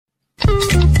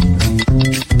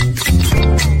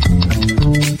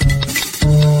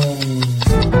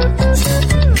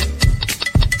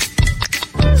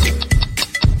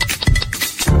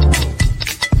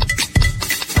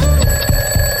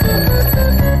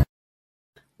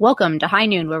Welcome to High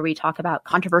Noon, where we talk about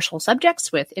controversial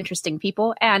subjects with interesting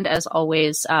people. And as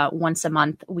always, once a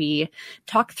month, we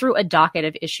talk through a docket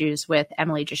of issues with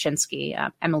Emily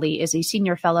Jashinsky. Emily is a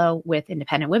senior fellow with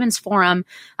Independent Women's Forum,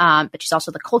 but she's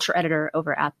also the culture editor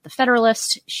over at The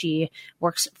Federalist. She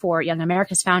works for Young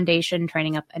America's Foundation,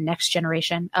 training up a next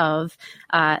generation of,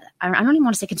 I don't even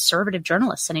want to say conservative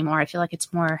journalists anymore. I feel like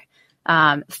it's more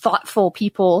thoughtful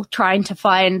people trying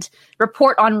to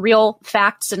report on real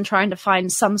facts and trying to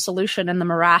find some solution in the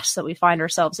morass that we find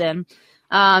ourselves in.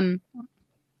 And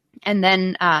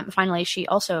then finally, she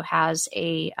also has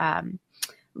a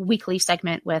weekly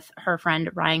segment with her friend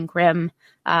Ryan Grimm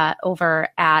over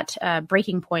at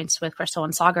Breaking Points with Crystal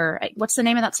and Sagar. What's the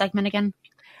name of that segment again?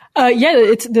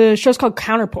 The show's called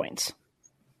Counterpoints.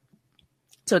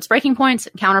 So it's Breaking Points,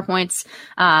 Counterpoints,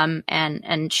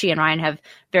 and she and Ryan have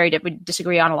we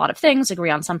disagree on a lot of things, agree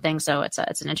on some things. So it's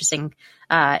an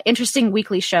interesting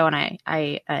weekly show, and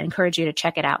I encourage you to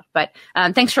check it out. But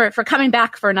thanks for coming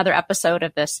back for another episode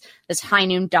of this High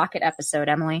Noon docket episode,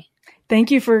 Emily.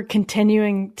 Thank you for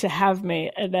continuing to have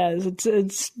me, Inez.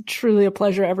 It's truly a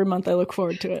pleasure every month. I look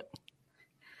forward to it.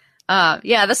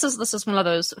 This is one of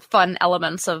those fun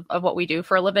elements of what we do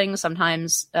for a living.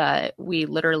 Sometimes we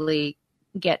literally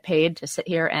get paid to sit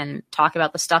here and talk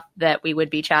about the stuff that we would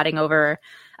be chatting over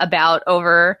a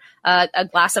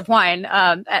glass of wine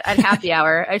at happy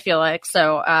hour, I feel like.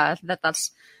 So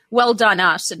that's well done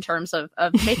us in terms of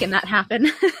making that happen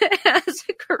as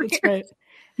a career. That's right.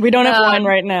 We don't have wine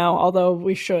right now, although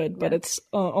we should, but it's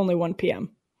only 1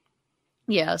 p.m.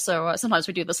 Yeah, so sometimes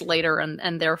we do this later,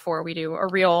 and therefore we do a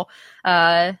real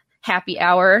happy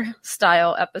hour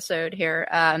style episode here.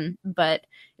 But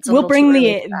we'll bring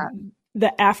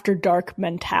the after dark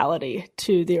mentality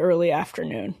to the early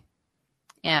afternoon.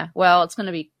 Yeah, well, it's going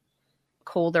to be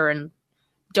colder and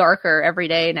darker every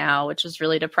day now, which is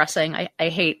really depressing. I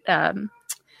hate.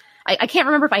 I can't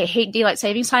remember if I hate daylight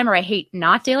savings time or I hate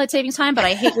not daylight savings time, but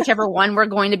I hate whichever one we're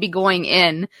going to be going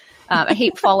in. I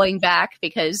hate falling back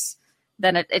because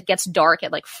then it gets dark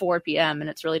at like 4 p.m. and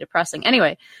it's really depressing.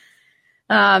 Anyway,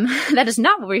 that is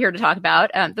not what we're here to talk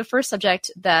about. The first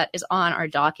subject that is on our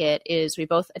docket is we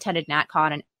both attended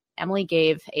NatCon, and Emily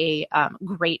gave a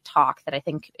great talk that I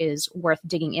think is worth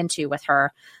digging into with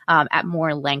her at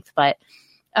more length. But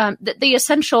the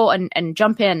essential, and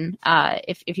jump in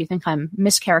if you think I'm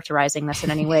mischaracterizing this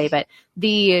in any way, but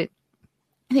I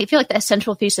feel like the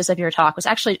essential thesis of your talk was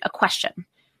actually a question,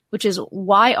 which is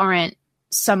why aren't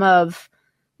some of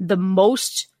the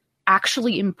most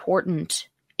actually important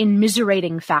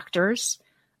immiserating factors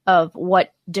of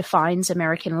what defines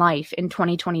American life in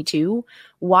 2022,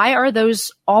 why are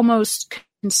those almost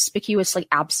conspicuously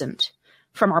absent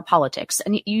from our politics?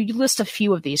 And you list a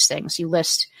few of these things. You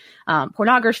list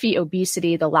pornography,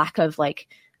 obesity, the lack of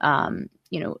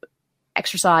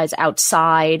exercise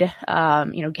outside,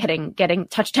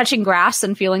 touching grass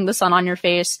and feeling the sun on your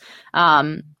face,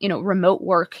 remote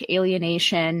work,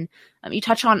 alienation. You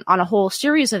touch on a whole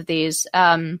series of these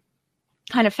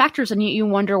kind of factors, and you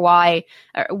wonder why,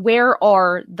 where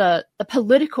are the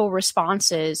political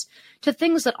responses to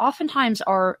things that oftentimes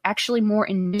are actually more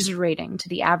immiserating to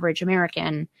the average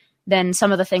American than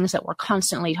some of the things that we're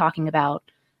constantly talking about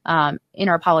in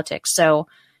our politics. So,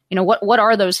 what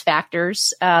are those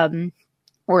factors,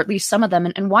 or at least some of them,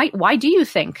 and why do you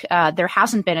think there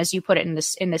hasn't been, as you put it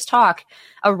in this talk,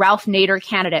 a Ralph Nader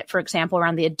candidate, for example,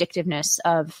 around the addictiveness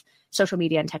of social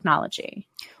media and technology?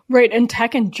 Right. And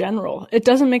tech in general. It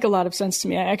doesn't make a lot of sense to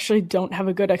me. I actually don't have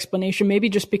a good explanation, maybe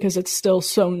just because it's still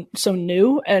so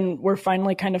new and we're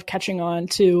finally kind of catching on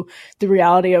to the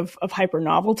reality of hyper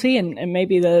novelty, and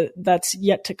maybe that's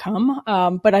yet to come.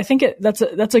 But I think that's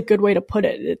a good way to put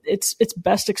it. It's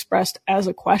best expressed as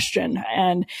a question.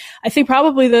 And I think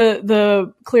probably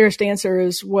the clearest answer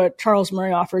is what Charles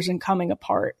Murray offers in Coming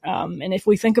Apart. And if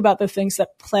we think about the things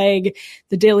that plague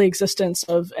the daily existence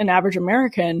of an average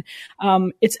American,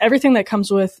 it's everything that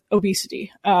comes with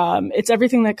obesity. It's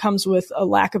everything that comes with a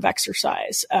lack of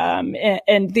exercise.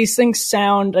 And these things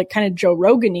sound like kind of Joe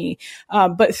Rogan-y,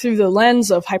 but through the lens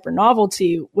of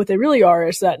hypernovelty, what they really are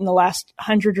is that in the last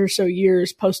 100 or so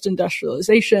years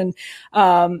post-industrialization,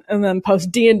 and then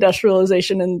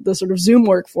post-deindustrialization and the sort of Zoom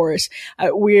workforce,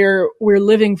 we're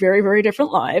living very, very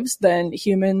different lives than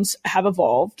humans have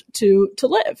evolved to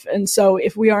live. And so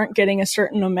if we aren't getting a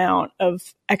certain amount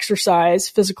of exercise,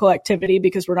 physical activity,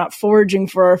 because we're not foraging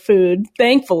for our food.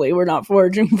 Thankfully, we're not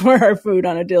foraging for our food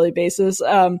on a daily basis.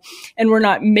 And we're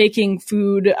not making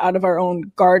food out of our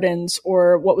own gardens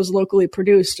or what was locally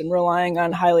produced and relying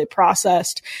on highly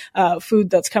processed food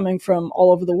that's coming from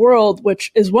all over the world,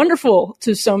 which is wonderful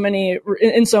to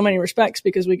in so many respects,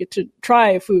 because we get to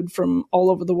try food from all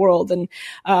over the world and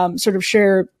sort of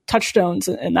share touchstones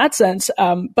in that sense.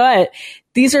 But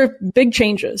these are big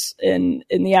changes in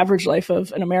the average life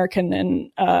of an American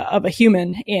and of a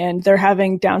human, and they're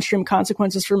having downstream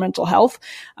consequences for mental health.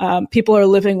 People are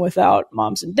living without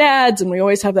moms and dads, and we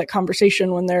always have that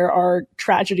conversation when there are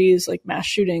tragedies like mass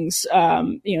shootings.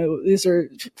 These are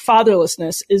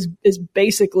fatherlessness is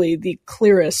basically the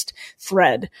clearest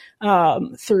thread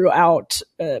throughout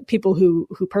people who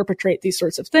perpetrate these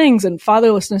sorts of things, and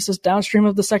fatherlessness is downstream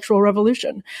of the sexual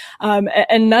revolution.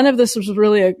 And none of this is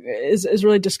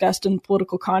really discussed in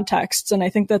political contexts. And I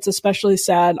think that's especially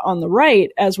sad on the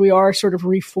right, as we are sort of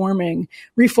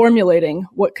reformulating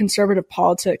what conservative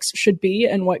politics should be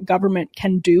and what government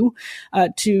can do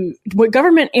what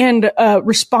government and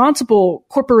responsible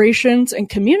corporations and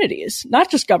communities,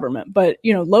 not just government, but,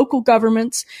 local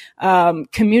governments,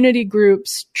 community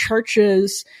groups,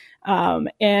 churches,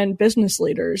 and business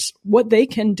leaders, what they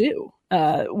can do.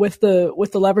 With the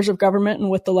levers of government and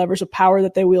with the levers of power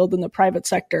that they wield in the private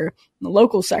sector and the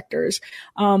local sectors.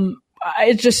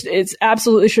 It's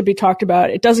absolutely should be talked about.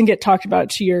 It doesn't get talked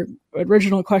about, to your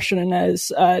original question, Inez,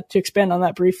 to expand on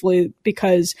that briefly,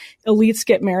 because elites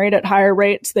get married at higher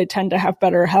rates. They tend to have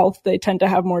better health. They tend to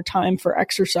have more time for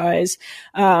exercise.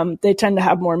 They tend to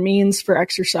have more means for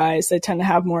exercise. They tend to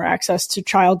have more access to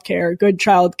childcare, good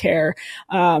childcare.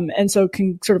 And so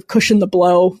can sort of cushion the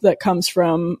blow that comes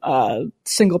from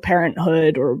single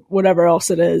parenthood or whatever else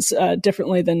it is,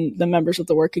 differently than the members of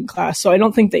the working class. So I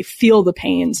don't think they feel the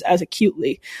pains as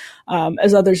acutely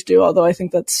as others do, although I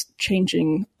think that's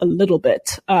changing a little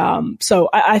bit. So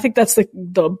I think that's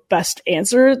the best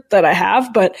answer that I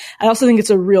have, but I also think it's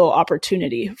a real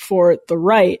opportunity for the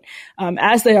right,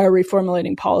 as they are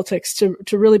reformulating politics, to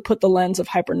really put the lens of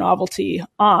hyper-novelty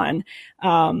on,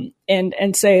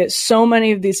 and say so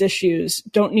many of these issues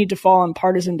don't need to fall on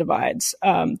partisan divides.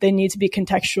 They need to be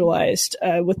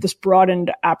contextualized with this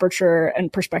broadened aperture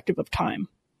and perspective of time.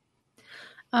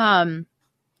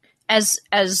 As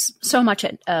so much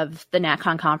of the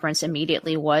NatCon conference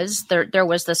immediately was, there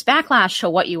was this backlash to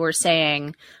what you were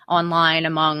saying online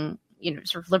among,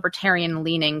 sort of libertarian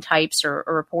leaning types or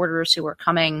reporters who were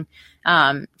coming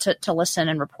to listen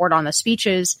and report on the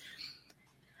speeches.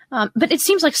 But it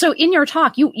seems like, so in your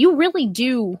talk, you really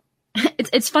do.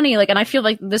 It's funny, and I feel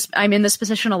like I'm in this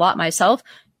position a lot myself.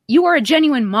 You are a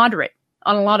genuine moderate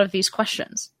on a lot of these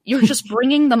questions. You're just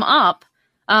bringing them up.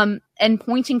 And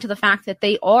pointing to the fact that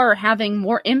they are having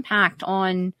more impact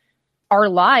on our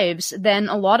lives than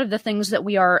a lot of the things that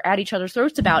we are at each other's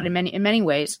throats about in many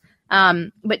ways.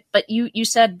 But you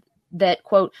said that,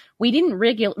 quote, "We didn't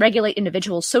regulate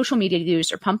individuals' social media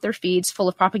use or pump their feeds full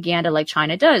of propaganda like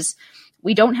China does.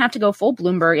 We don't have to go full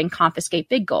Bloomberg and confiscate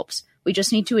big gulps. We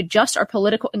just need to adjust our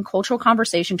political and cultural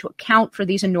conversation to account for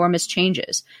these enormous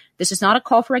changes. This is not a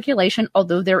call for regulation,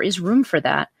 although there is room for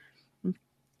that.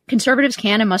 Conservatives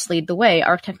can and must lead the way.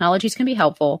 Our technologies can be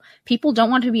helpful. People don't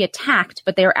want to be attacked,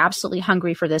 but they are absolutely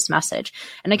hungry for this message."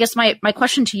 And I guess my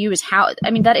question to you is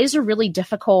that is a really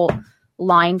difficult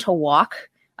line to walk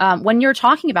when you're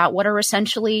talking about what are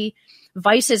essentially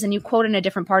vices. And you quote in a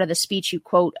different part of the speech, you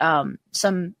quote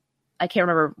some, I can't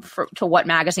remember to what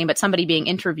magazine, but somebody being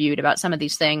interviewed about some of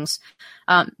these things.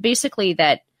 Basically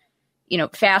that,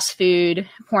 fast food,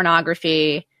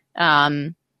 pornography,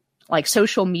 like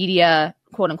social media,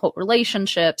 quote unquote,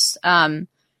 relationships.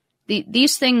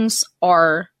 These things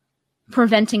are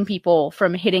preventing people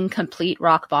from hitting complete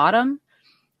rock bottom,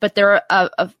 but they're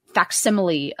a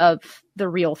facsimile of the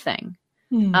real thing.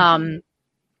 But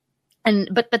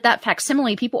that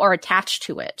facsimile, people are attached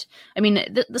to it. I mean,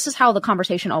 this is how the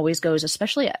conversation always goes,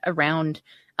 especially around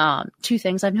two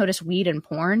things I've noticed: weed and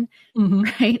porn,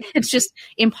 right? It's just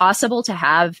impossible to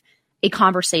have a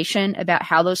conversation about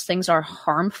how those things are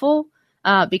harmful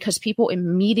because people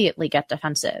immediately get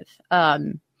defensive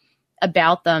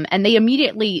about them. And they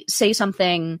immediately say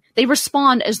something. They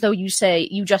respond as though you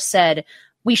just said,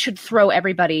 we should throw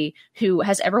everybody who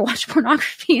has ever watched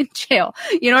pornography in jail.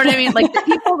 You know what I mean? Like,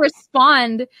 people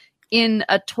respond in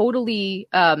a totally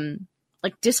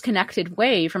disconnected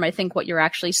way from, I think, what you're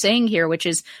actually saying here, which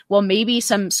is, well, maybe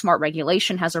some smart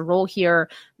regulation has a role here.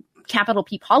 Capital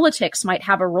P politics might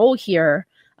have a role here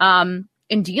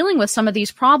in dealing with some of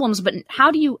these problems. But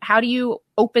how do you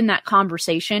open that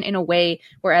conversation in a way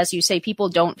where, as you say, people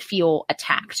don't feel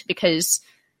attacked? Because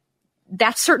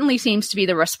that certainly seems to be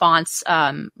the response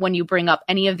when you bring up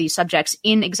any of these subjects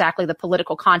in exactly the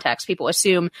political context. People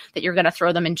assume that you're going to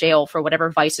throw them in jail for whatever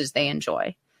vices they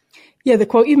enjoy. Yeah, the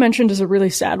quote you mentioned is a really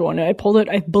sad one. I pulled it,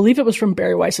 I believe it was from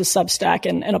Barry Weiss's Substack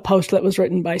and a post that was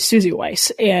written by Susie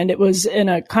Weiss. And it was in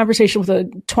a conversation with a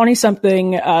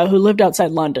 20-something who lived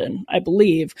outside London, I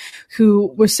believe,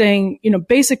 who was saying,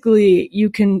 basically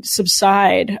you can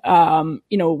subside,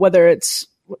 whether it's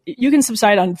you can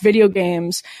subside on video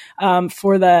games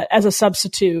as a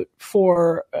substitute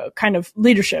for kind of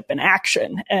leadership and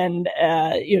action and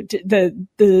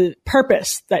the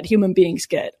purpose that human beings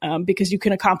get because you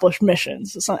can accomplish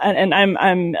missions. So, and I'm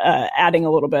adding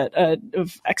a little bit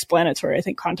of explanatory, I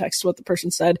think, context to what the person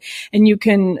said. And you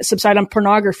can subside on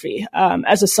pornography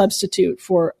as a substitute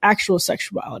for actual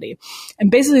sexuality. And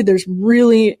basically, there's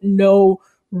really no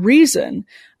reason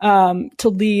to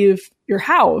leave your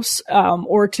house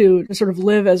or to sort of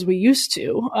live as we used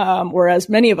to, or as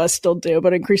many of us still do,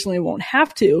 but increasingly won't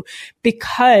have to,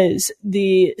 because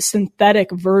the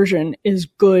synthetic version is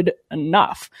good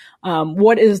enough.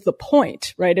 What is the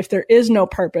point, right? If there is no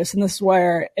purpose, and this is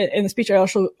where in the speech I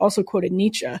also quoted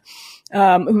Nietzsche,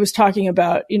 who was talking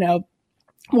about,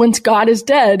 once God is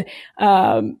dead,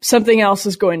 something else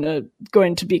is going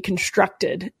to be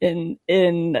constructed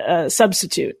in a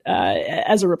substitute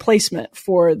as a replacement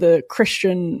for the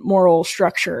Christian moral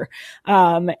structure.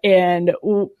 And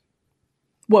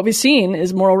what we've seen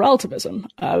is moral relativism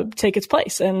take its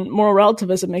place, and moral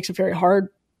relativism makes it very hard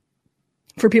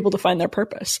for people to find their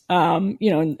purpose.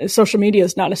 Social media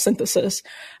is not a synthesis,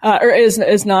 or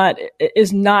is not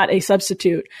a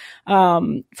substitute,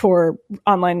 for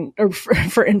online or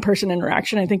for in-person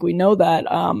interaction. I think we know that.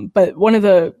 But one of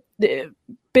the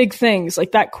big things,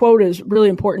 like that quote, is really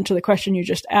important to the question you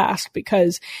just asked,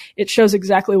 because it shows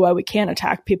exactly why we can't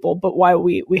attack people, but why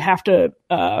we have to,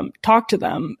 talk to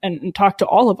them and talk to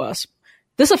all of us.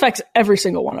 This affects every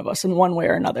single one of us in one way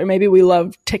or another. Maybe we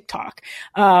love TikTok.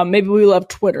 Maybe we love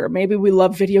Twitter. Maybe we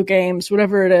love video games,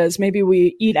 whatever it is. Maybe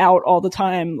we eat out all the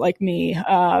time like me,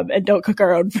 and don't cook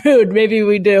our own food. Maybe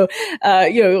we do.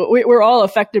 We're all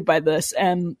affected by this.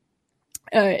 And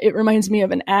it reminds me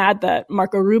of an ad that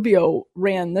Marco Rubio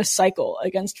ran this cycle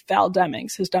against Val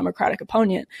Demings, his Democratic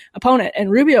opponent. And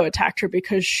Rubio attacked her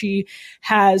because she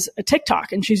has a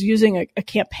TikTok and she's using a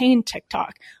campaign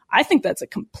TikTok. I think that's a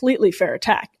completely fair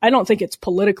attack. I don't think it's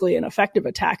politically an effective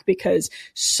attack because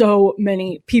so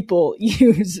many people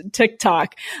use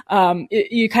TikTok.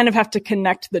 You kind of have to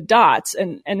connect the dots,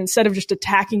 and instead of just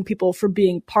attacking people for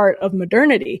being part of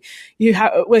modernity, we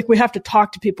have to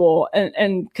talk to people,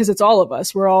 and because it's all of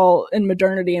us, we're all in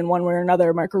modernity in one way or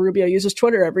another. Marco Rubio uses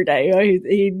Twitter every day.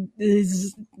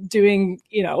 He's doing,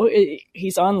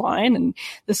 he's online, and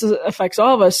this affects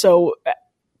all of us. So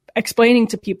explaining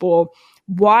to people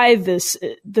why this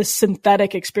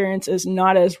synthetic experience is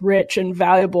not as rich and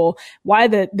valuable, why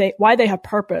they have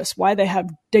purpose, why they have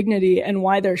dignity, and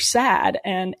why they're sad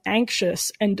and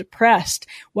anxious and depressed,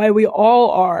 why we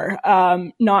all are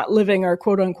not living our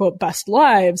quote unquote best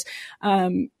lives.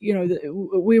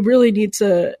 We really need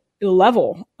to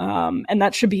level, and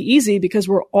that should be easy because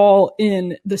we're all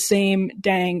in the same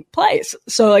dang place.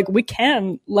 So we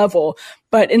can level,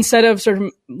 but instead of sort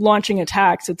of launching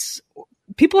attacks,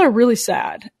 people are really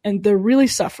sad and they're really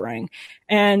suffering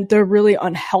and they're really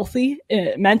unhealthy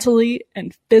mentally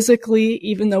and physically,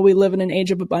 even though we live in an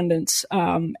age of abundance.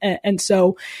 And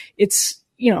so it's,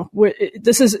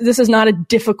 this is not a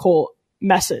difficult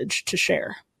message to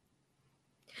share.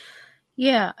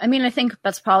 Yeah. I mean, I think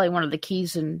that's probably one of the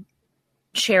keys in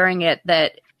sharing it,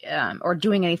 that, or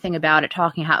doing anything about it,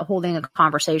 holding a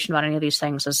conversation about any of these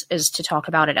things is to talk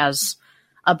about it as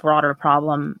a broader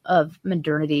problem of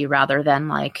modernity rather than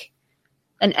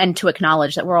and to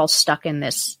acknowledge that we're all stuck in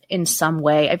this in some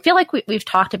way. I feel like we've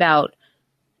talked about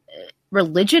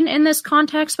religion in this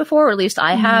context before, or at least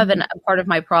I have. And part of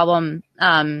my problem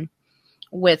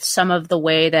with some of the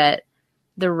way that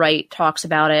the right talks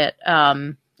about it,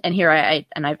 and here I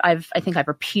think I've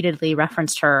repeatedly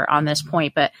referenced her on this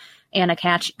point, but Anna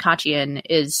Khachiyan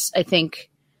is, I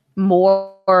think,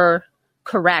 more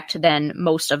correct than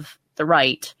most of the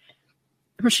right.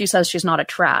 She says she's not a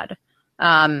trad,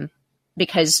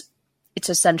 because it's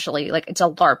essentially it's a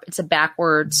LARP. It's a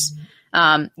backwards.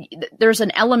 There's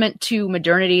an element to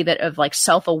modernity that of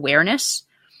self-awareness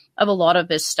of a lot of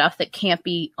this stuff that can't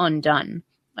be undone,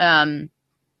 in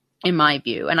my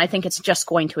view. And I think it's just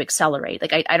going to accelerate.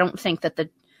 I don't think that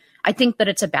I think that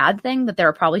it's a bad thing that there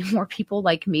are probably more people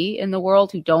like me in the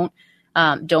world who don't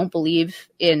believe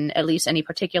in at least any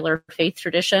particular faith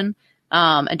tradition.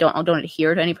 and don't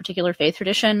adhere to any particular faith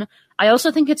tradition, I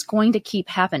also think it's going to keep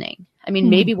happening. I mean,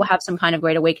 maybe we'll have some kind of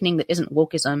great awakening that isn't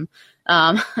wokeism,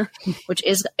 which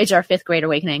is our fifth great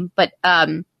awakening, but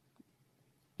but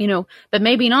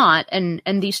maybe not. And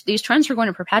these trends are going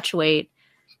to perpetuate.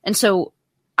 And so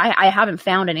I haven't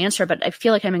found an answer, but I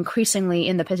feel like I'm increasingly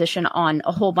in the position on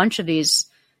a whole bunch of these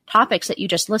topics that you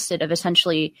just listed of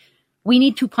essentially, we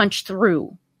need to punch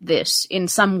through this in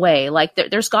some way. Like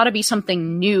there's got to be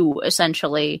something new,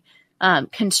 essentially,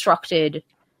 constructed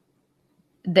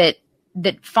that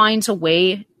finds a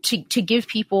way to give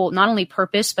people not only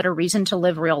purpose, but a reason to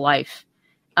live real life.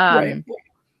 Right.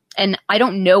 And I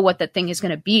don't know what that thing is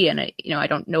going to be. And I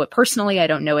don't know it personally. I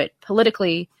don't know it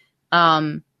politically.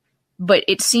 But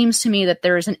it seems to me that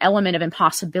there is an element of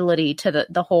impossibility to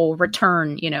the whole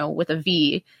return, with a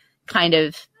V kind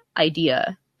of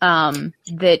idea.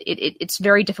 That it's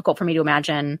very difficult for me to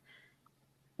imagine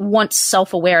once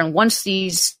self-aware and once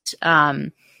these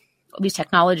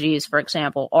technologies, for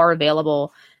example, are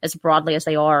available as broadly as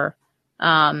they are,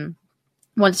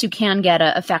 once you can get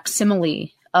a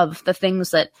facsimile of the things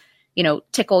that,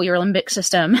 tickle your limbic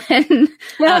system and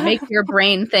make your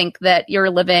brain think that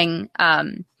you're living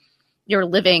a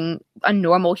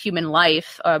normal human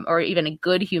life, or even a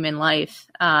good human life.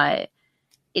 I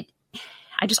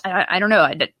don't know.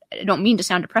 I don't mean to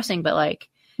sound depressing, but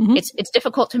it's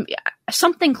difficult to,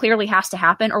 something clearly has to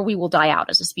happen or we will die out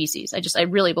as a species. I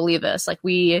really believe this. Like,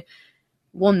 we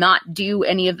will not do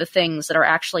any of the things that are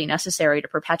actually necessary to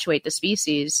perpetuate the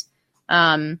species.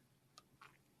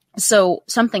 So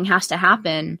something has to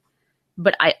happen,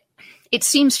 but it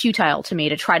seems futile to me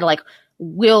to try to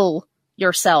will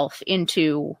yourself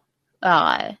into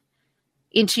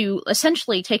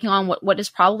essentially taking on what is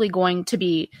probably going to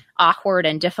be awkward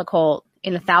and difficult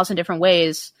in 1,000 different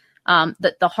ways,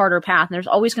 the harder path. And there's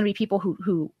always going to be people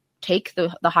who take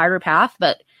the harder path.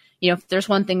 But, if there's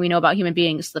one thing we know about human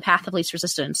beings, the path of least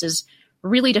resistance is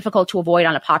really difficult to avoid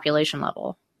on a population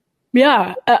level.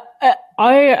 Yeah.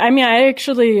 I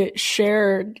actually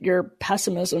share your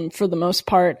pessimism for the most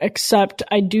part, except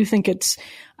I do think it's,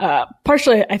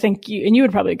 partially, I think you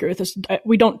would probably agree with this.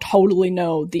 We don't totally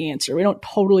know the answer. We don't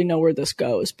totally know where this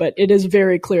goes, but it is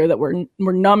very clear that we're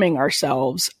numbing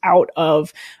ourselves out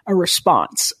of a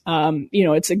response.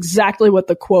 It's exactly what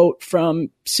the quote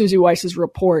from Susie Weiss's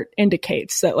report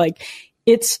indicates, that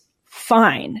it's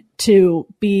fine to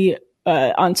be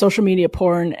on social media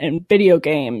porn and video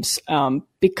games,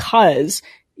 because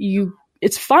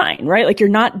it's fine, right? You're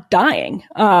not dying.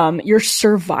 You're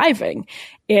surviving.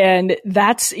 And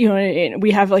that's,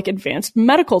 we have advanced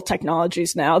medical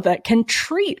technologies now that can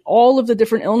treat all of the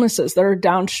different illnesses that are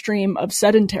downstream of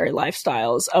sedentary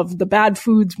lifestyles, of the bad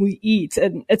foods we eat,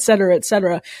 and et cetera, et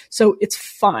cetera. So it's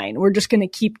fine. We're just going to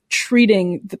keep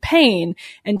treating the pain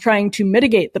and trying to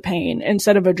mitigate the pain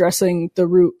instead of addressing the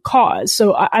root cause.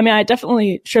 So, I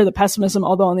definitely share the pessimism,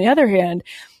 although on the other hand,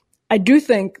 I do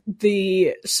think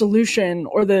the solution,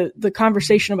 or the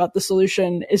conversation about the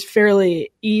solution, is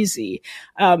fairly easy,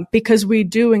 because we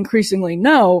do increasingly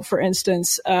know, for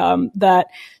instance, that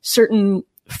certain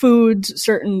foods,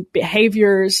 certain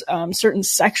behaviors, certain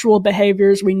sexual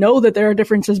behaviors. We know that there are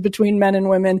differences between men and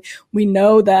women. We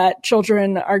know that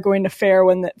children are going to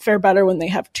fare better when they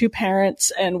have two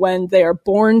parents and when they are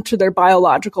born to their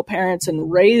biological parents and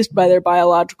raised by their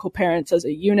biological parents as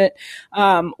a unit.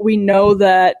 We know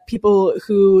that people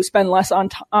who spend less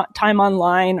time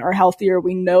online are healthier.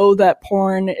 We know that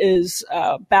porn is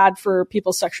bad for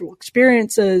people's sexual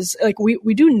experiences.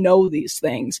 We do know these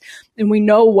things, and we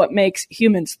know what makes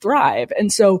humans thrive.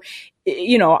 And so,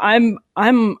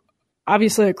 I'm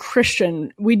obviously a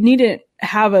Christian. We needn't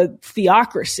have a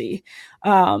theocracy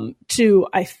to,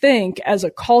 I think, as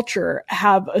a culture,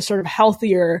 have a sort of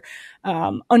healthier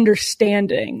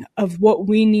understanding of what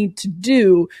we need to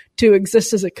do to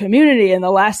exist as a community. And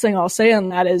the last thing I'll say on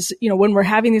that is, when we're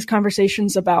having these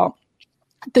conversations about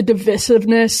the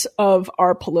divisiveness of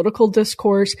our political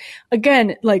discourse,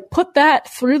 again, put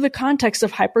that through the context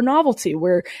of hypernovelty,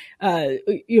 where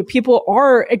people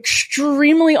are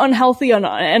extremely unhealthy and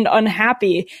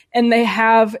unhappy, and they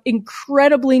have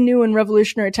incredibly new and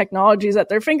revolutionary technologies at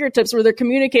their fingertips, where they're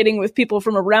communicating with people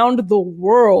from around the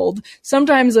world,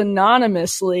 sometimes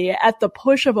anonymously, at the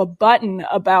push of a button,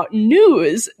 about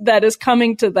news that is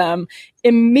coming to them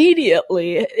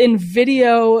immediately in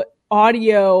video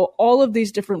audio, all of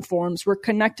these different forms. We're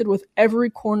connected with every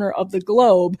corner of the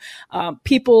globe,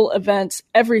 people, events,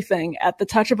 everything at the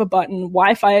touch of a button.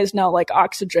 Wi-Fi is now like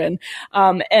oxygen.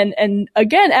 And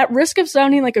again, at risk of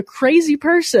sounding like a crazy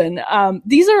person,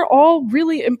 these are all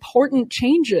really important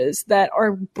changes that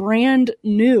are brand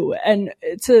new. And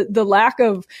to the lack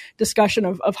of discussion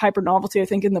of hypernovelty, I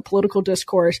think in the political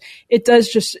discourse, it does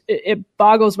just, it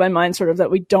boggles my mind sort of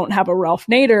that we don't have a Ralph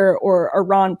Nader or a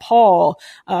Ron Paul,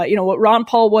 what Ron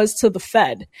Paul was to the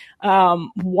Fed.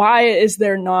 Why is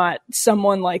there not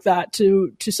someone like that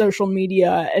to social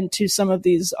media and to some of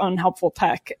these unhelpful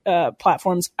tech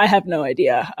platforms? I have no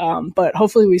idea. But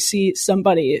hopefully we see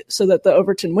somebody so that the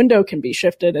Overton window can be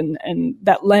shifted and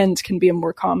that lens can be a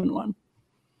more common one.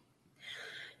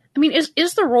 I mean,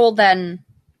 is the role then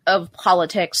of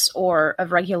politics or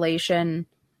of regulation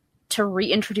to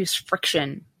reintroduce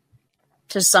friction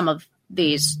to some of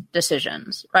these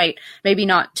decisions, right? Maybe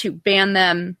not to ban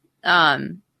them,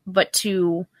 but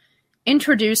to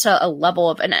introduce a level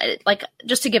of, and like,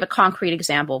 just to give a concrete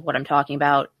example of what I'm talking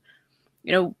about,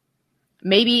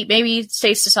 maybe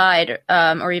states decide,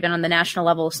 or even on the national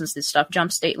level, since this stuff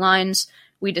jumps state lines,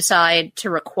 we decide to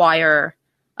require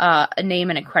a name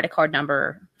and a credit card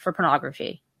number for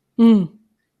pornography,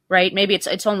 right? Maybe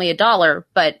it's only $1,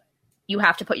 but you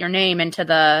have to put your name into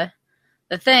the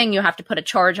thing. You have to put a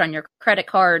charge on your credit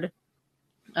card.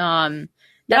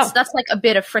 That's like a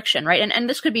bit of friction, right? And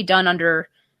this could be done under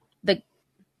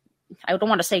I don't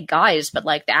want to say guise, but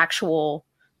like the actual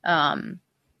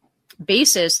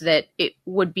basis that it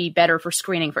would be better for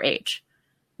screening for age,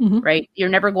 right? You're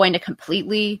never going to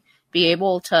completely be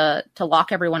able to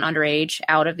lock everyone underage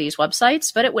out of these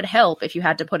websites, but it would help if you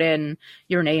had to put in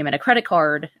your name and a credit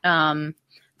card.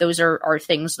 Those are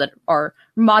things that are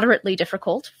moderately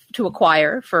difficult to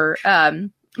acquire for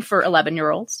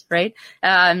 11-year-olds, right?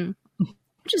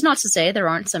 Which is not to say there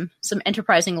aren't some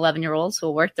enterprising 11-year-olds who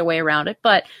will work their way around it,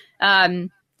 but I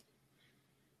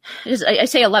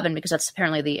say 11 because that's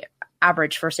apparently the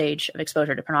average first age of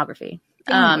exposure to pornography.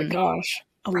 Oh my gosh,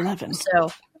 11.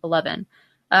 So 11.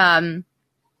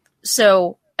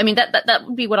 So I mean that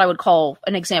would be what I would call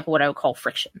an example. What I would call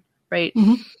friction, right?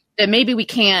 That maybe we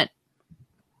can't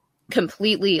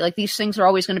completely, like, these things are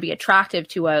always going to be attractive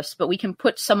to us, but we can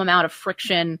put some amount of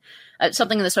friction,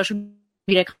 something in the social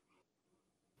media.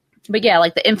 But yeah,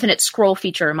 like the infinite scroll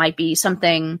feature might be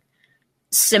something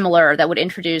similar that would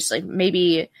introduce, like,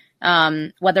 maybe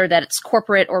whether that it's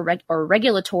corporate or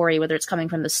regulatory, whether it's coming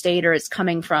from the state or it's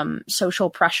coming from social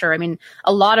pressure. I mean,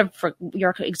 a lot of, for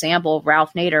your example of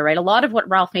Ralph Nader, right? A lot of what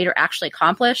Ralph Nader actually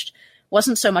accomplished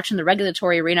wasn't so much in the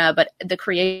regulatory arena, but the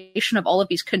creation of all of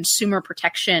these consumer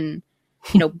protection,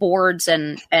 boards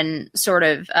and sort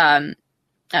of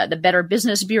the Better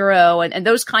Business Bureau and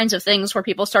those kinds of things where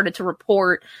people started to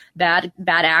report bad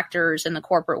actors in the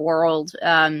corporate world.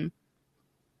 There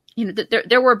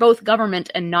were both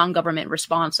government and non-government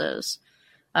responses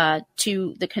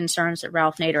to the concerns that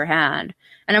Ralph Nader had.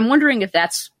 And I'm wondering if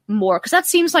that's more, because that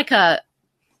seems like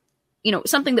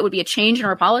something that would be a change in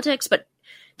our politics, but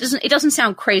it doesn't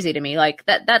sound crazy to me. Like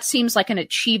that seems like an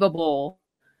achievable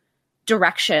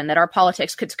direction that our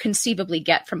politics could conceivably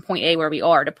get from point A, where we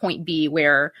are, to point B,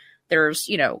 where there's,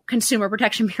 consumer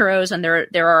protection bureaus and there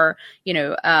are,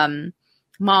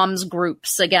 moms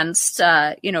groups against,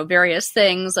 various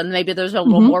things. And maybe there's a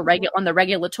little more on the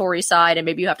regulatory side, and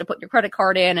maybe you have to put your credit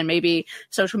card in, and maybe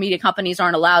social media companies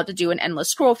aren't allowed to do an endless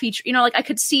scroll feature. I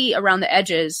could see around the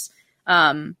edges,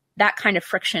 that kind of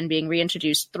friction being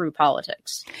reintroduced through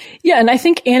politics. Yeah. And I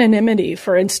think anonymity,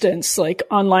 for instance, like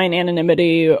online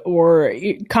anonymity or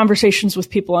conversations with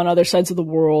people on other sides of the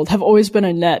world, have always been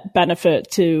a net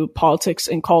benefit to politics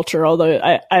and culture.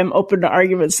 Although I'm open to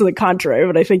arguments to the contrary,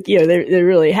 but I think, they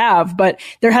really have. But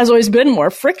there has always been more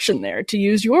friction there, to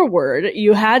use your word.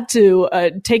 You had to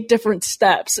take different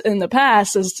steps in the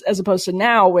past as opposed to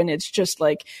now, when it's just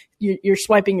like, you're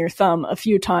swiping your thumb a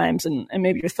few times and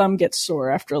maybe your thumb gets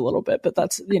sore after a little bit, but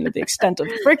that's, the extent of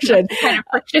the friction. Kind of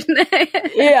friction.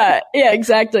 Yeah,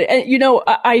 exactly. And,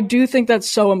 I do think that's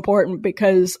so important,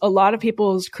 because a lot of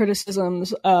people's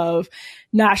criticisms of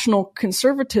national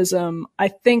conservatism, I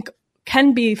think,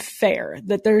 can be fair,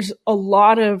 that there's a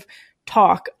lot of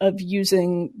talk of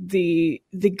using the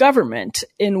government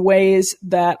in ways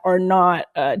that are not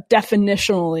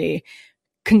definitionally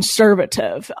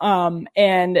conservative. And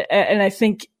I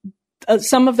think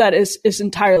some of that is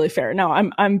entirely fair. Now,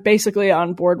 I'm basically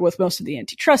on board with most of the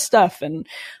antitrust stuff and,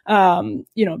 a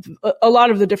lot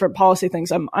of the different policy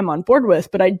things I'm on board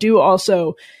with, but I do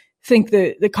also think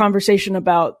the conversation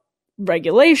about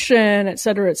regulation, et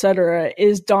cetera,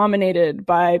 is dominated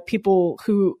by people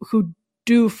who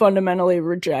do fundamentally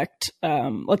reject,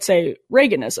 let's say,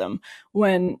 Reaganism,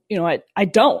 when, I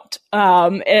don't.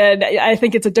 And I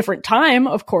think it's a different time,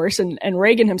 of course, and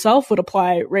Reagan himself would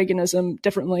apply Reaganism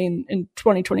differently in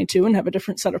 2022 and have a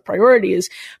different set of priorities.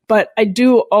 But I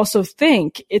do also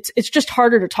think it's just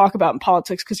harder to talk about in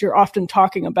politics because you're often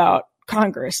talking about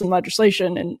Congress and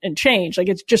legislation and change. Like,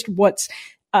 it's just what's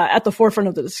at the forefront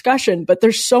of the discussion, but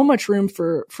there's so much room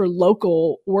for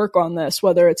local work on this,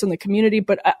 whether it's in the community,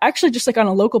 but actually just like on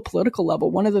a local political level.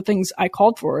 One of the things I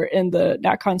called for in the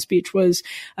NatCon speech was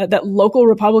that local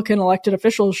Republican elected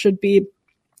officials should be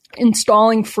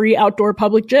installing free outdoor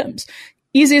public gyms.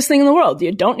 Easiest thing in the world.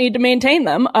 You don't need to maintain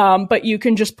them, but you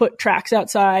can just put tracks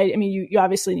outside. I mean, you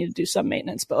obviously need to do some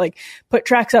maintenance, but like put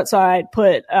tracks outside,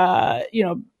 put,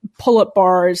 pull-up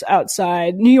bars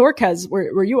outside. New York has,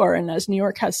 where you are, Inez, New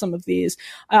York has some of these.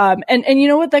 And you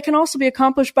know what? That can also be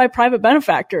accomplished by private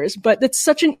benefactors, but that's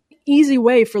such an easy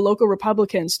way for local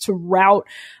Republicans to route,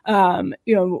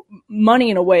 money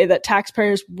in a way that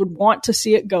taxpayers would want to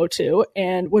see it go to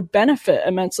and would benefit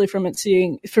immensely from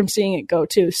seeing it go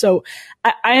to. So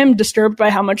I am disturbed by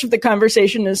how much of the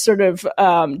conversation is sort of,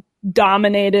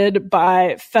 dominated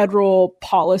by federal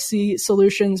policy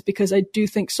solutions, because I do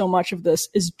think so much of this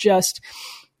is just,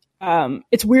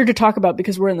 it's weird to talk about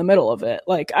because we're in the middle of it.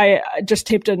 Like, I just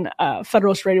taped a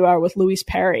Federalist Radio Hour with Louise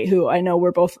Perry, who I know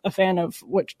we're both a fan of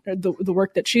the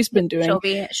work that she's been doing.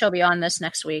 She'll be on this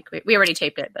next week. We already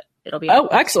taped it, but it'll be. Oh,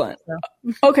 excellent.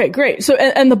 So. Okay, great. So,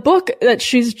 and the book that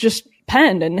she's just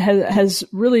penned and has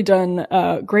really done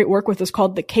great work with is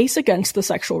called The Case Against the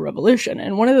Sexual Revolution.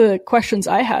 And one of the questions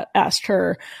I asked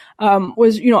her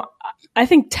was, I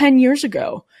think 10 years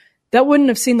ago, that wouldn't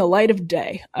have seen the light of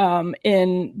day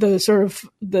in the sort of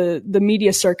the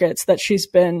media circuits that she's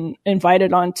been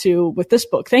invited onto with this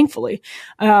book, thankfully.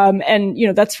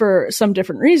 And that's for some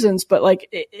different reasons, but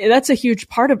that's a huge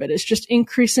part of it, is just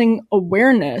increasing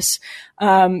awareness.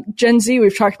 Gen Z,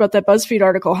 we've talked about that BuzzFeed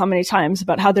article how many times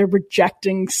about how they're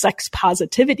rejecting sex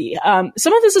positivity.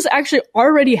 Some of this is actually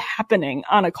already happening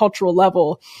on a cultural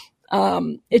level.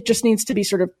 It just needs to be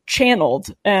sort of channeled,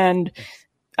 and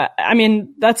I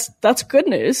mean, that's good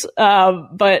news,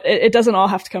 but it doesn't all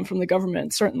have to come from the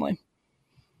government, certainly.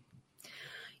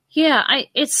 Yeah,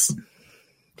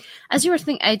 as you were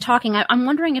talking, I'm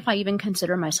wondering if I even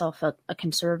consider myself a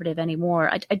conservative anymore.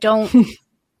 I don't,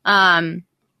 I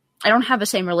don't have the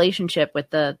same relationship with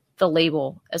the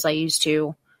label as I used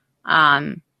to,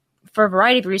 for a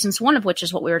variety of reasons. One of which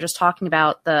is what we were just talking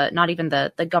about, not even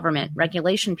the government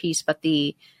regulation piece, but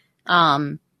the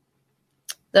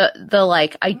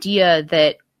idea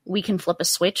that we can flip a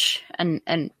switch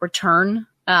and return,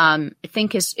 I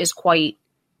think is quite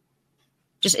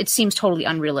just, it seems totally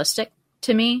unrealistic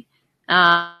to me.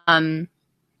 And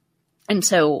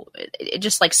so it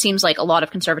just seems like a lot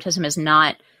of conservatism is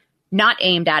not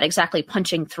aimed at exactly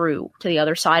punching through to the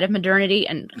other side of modernity,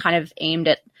 and kind of aimed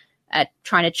at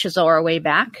trying to chisel our way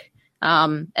back.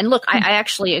 And look, I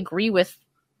actually agree with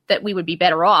that we would be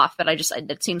better off, but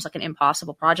it seems like an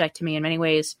impossible project to me in many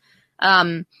ways.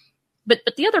 But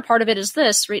the other part of it is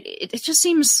this, right? It just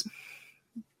seems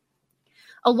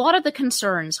a lot of the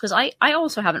concerns, because I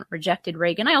also haven't rejected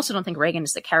Reagan. I also don't think Reagan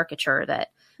is the caricature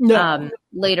that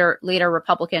later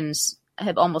Republicans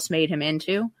have almost made him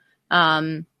into.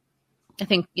 I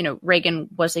think, Reagan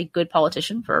was a good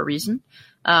politician for a reason.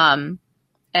 And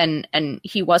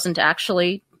he wasn't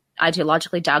actually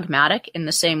ideologically dogmatic in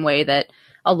the same way that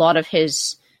a lot of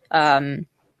his, I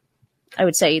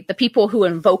would say, the people who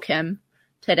invoke him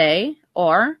today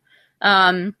are.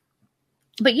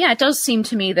 But yeah, it does seem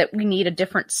to me that we need a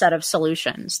different set of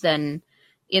solutions than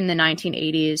in the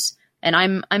 1980s. And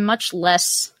I'm much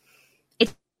less,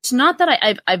 it's not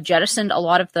that I've jettisoned a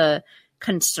lot of the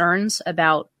concerns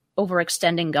about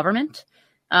overextending government.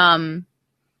 And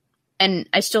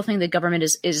I still think that government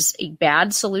is a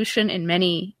bad solution in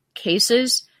many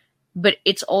cases, but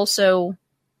it's also,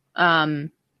 I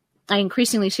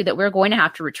increasingly see that we're going to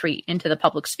have to retreat into the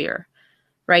public sphere,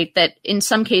 right? That in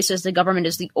some cases, the government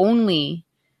is the only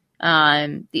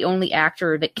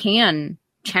actor that can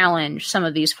challenge some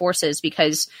of these forces,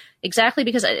 because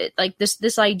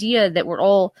this idea that we're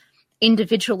all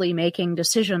individually making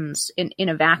decisions in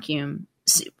a vacuum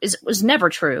was never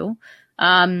true.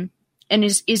 And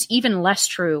is even less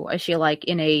true, I feel like,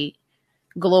 in a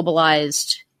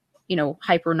globalized,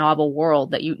 hyper novel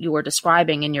world that you were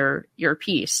describing in your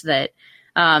piece. That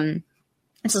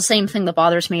it's the same thing that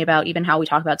bothers me about even how we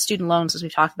talk about student loans, as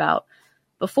we've talked about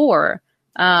before.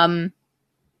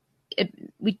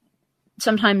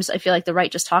 Sometimes I feel like the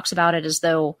right just talks about it as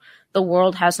though the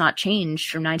world has not changed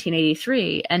from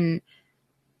 1983, and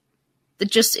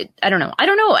I don't know.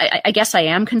 I guess I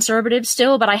am conservative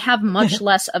still, but I have much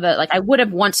less of a, like, I would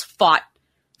have once fought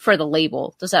for the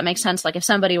label. Does that make sense? Like if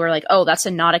somebody were like, oh, that's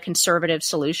not a conservative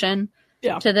solution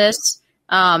to this,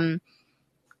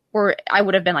 or I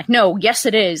would have been like, no, yes,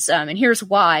 it is. And here's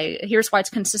why it's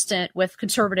consistent with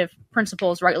conservative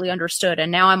principles, rightly understood.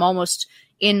 And now I'm almost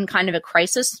in kind of a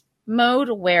crisis mode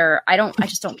where I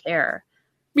just don't care.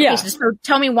 Yeah. Okay, so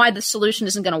tell me why the solution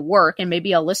isn't going to work and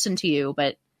maybe I'll listen to you.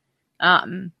 But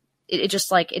it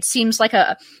just like, it seems like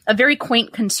a very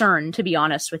quaint concern, to be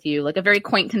honest with you, like a very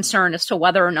quaint concern as to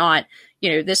whether or not,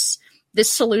 this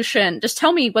solution, just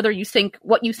tell me whether you think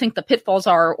what you think the pitfalls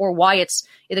are or why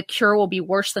the cure will be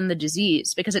worse than the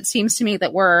disease. Because it seems to me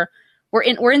that we're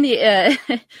in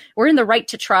the right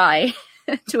to try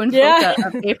to invoke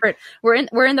a favorite.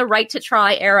 We're in the right to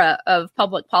try era of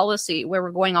public policy where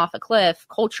we're going off a cliff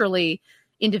culturally,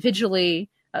 individually,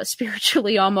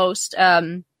 spiritually almost.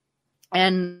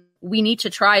 And we need to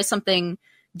try something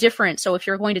different. So if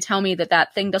you're going to tell me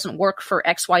that thing doesn't work for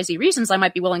XYZ reasons, I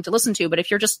might be willing to listen to. But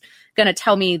if you're just going to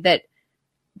tell me that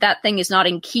thing is not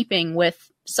in keeping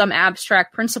with some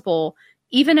abstract principle,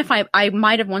 even if I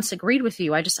might have once agreed with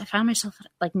you, I found myself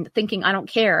like thinking, I don't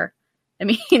care. I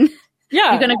mean,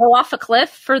 you're going to go off a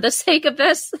cliff for the sake of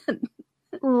this?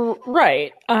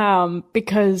 Right.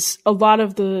 Because a lot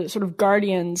of the sort of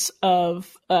guardians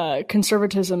of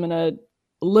conservatism in a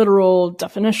literal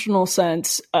definitional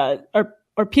sense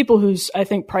are people whose, I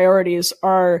think, priorities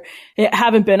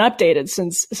haven't been updated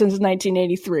since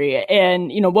 1983.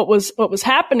 And, what was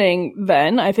happening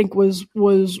then, I think was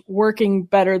working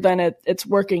better than it's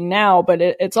working now, but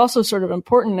it's also sort of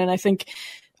important. And I think,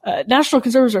 national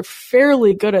conservatives are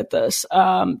fairly good at this.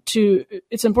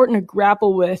 It's important to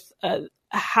grapple with,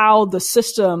 how the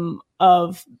system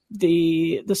of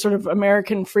the sort of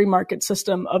American free market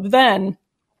system of then,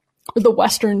 the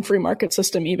Western free market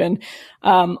system even,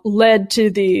 led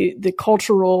to the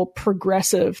cultural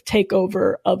progressive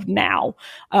takeover of now.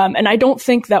 And I don't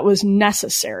think that was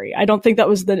necessary. I don't think that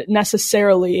was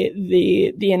necessarily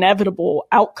the inevitable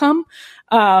outcome.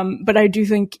 But I do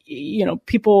think,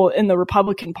 people in the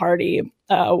Republican Party,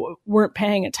 weren't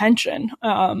paying attention,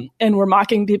 and were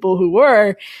mocking people who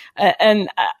were. And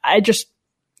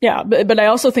but I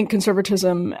also think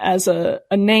conservatism as a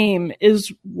name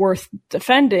is worth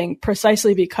defending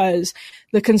precisely because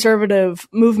the conservative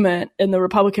movement in the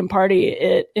Republican Party,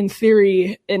 it in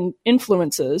theory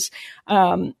influences,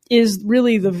 is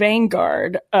really the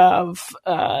vanguard of,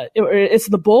 it's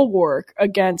the bulwark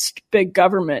against big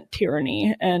government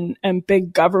tyranny and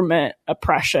big government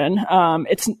oppression.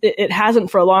 It hasn't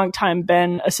for a long time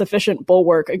been a sufficient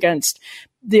bulwark against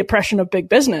the oppression of big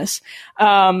business.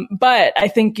 But I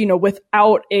think,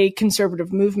 without a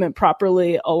conservative movement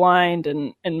properly aligned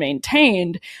and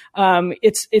maintained,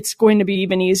 it's going to be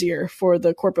even easier for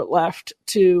the corporate left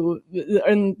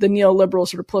and the neoliberal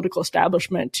sort of political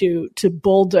establishment to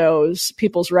bulldoze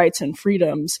people's rights and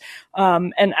freedoms.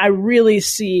 And I really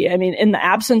see, in the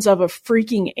absence of a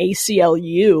freaking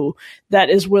ACLU that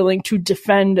is willing to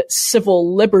defend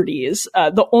civil liberties,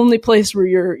 the only place where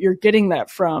you're getting that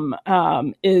from,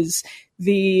 is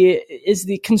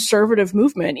the conservative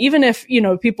movement. Even if,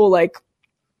 people like,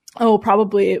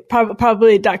 probably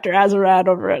Dr. Azarad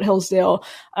over at Hillsdale,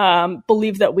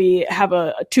 believe that we have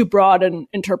a too broad an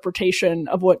interpretation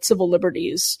of what civil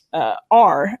liberties,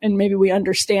 are, and maybe we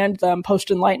understand them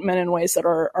post-Enlightenment in ways that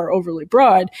are overly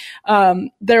broad.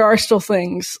 There are still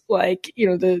things like,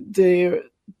 the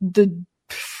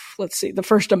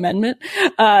First Amendment,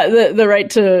 the right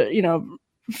to,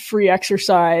 free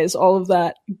exercise, all of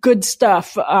that good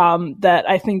stuff, that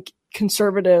I think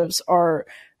conservatives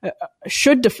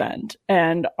should defend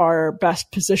and are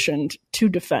best positioned to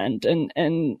defend.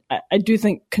 And I do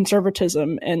think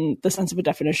conservatism in the sense of a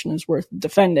definition is worth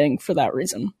defending for that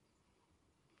reason.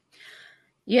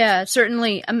 Yeah,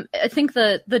 certainly. I think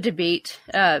the debate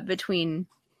between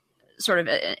sort of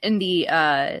in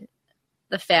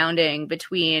the founding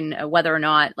between whether or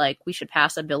not like we should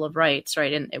pass a Bill of Rights,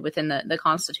 right, within the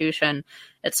Constitution.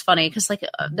 It's funny because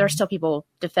there are still people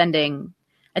defending.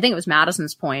 I think it was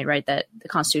Madison's point, right, that the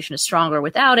Constitution is stronger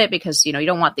without it because, you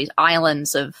don't want these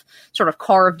islands of sort of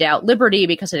carved out liberty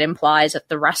because it implies that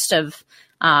the rest of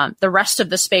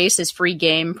the space is free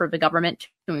game for the government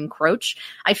to encroach.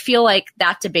 I feel like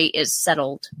that debate is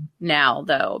settled now,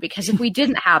 though, because if we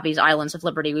didn't have these islands of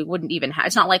liberty, we wouldn't even have.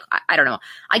 It's not like, I don't know.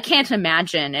 I can't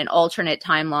imagine an alternate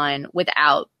timeline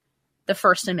without the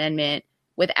First Amendment,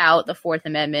 without the Fourth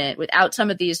Amendment, without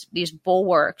some of these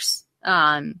bulwarks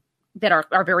that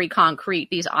are very concrete,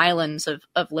 these islands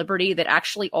of liberty that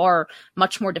actually are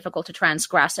much more difficult to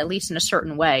transgress, at least in a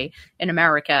certain way in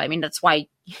America. I mean, that's why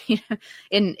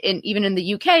in even in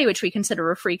the UK, which we consider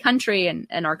a free country,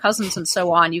 and our cousins and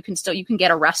so on, you can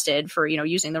get arrested for,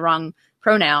 using the wrong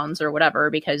pronouns or whatever,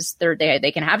 because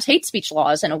they can have hate speech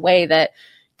laws in a way that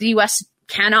the US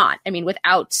cannot. I mean,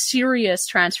 without serious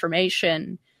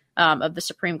transformation of the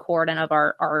Supreme Court and of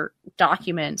our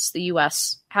documents, the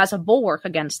U.S. has a bulwark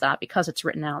against that because it's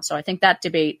written out. So I think that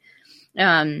debate,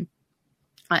 I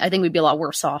think we'd be a lot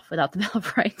worse off without the Bill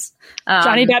of Rights.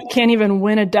 Johnny Depp can't even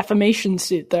win a defamation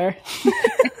suit there.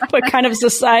 What kind of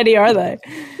society are they?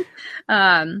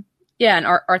 Yeah, and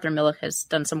Arthur Millich has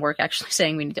done some work actually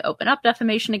saying we need to open up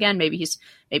defamation again. Maybe he's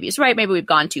right. Maybe we've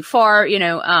gone too far.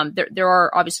 There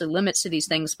are obviously limits to these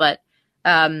things, but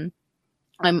I'm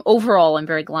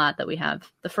very glad that we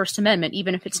have the First Amendment,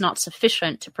 even if it's not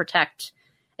sufficient to protect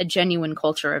a genuine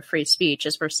culture of free speech,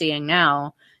 as we're seeing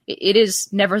now. It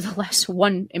is nevertheless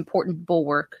one important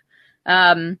bulwark.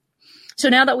 So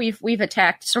now that we've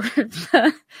attacked sort of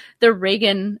the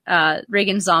Reagan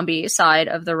zombie side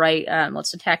of the right,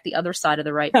 let's attack the other side of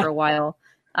the right for a while.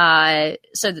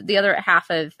 So the other half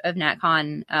of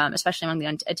NatCon, especially among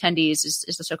the attendees,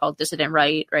 is the so-called dissident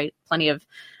right? Plenty of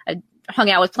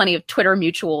hung out with plenty of Twitter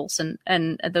mutuals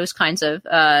and those kinds of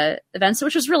events,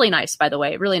 which was really nice, by the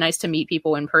way. Really nice to meet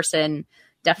people in person.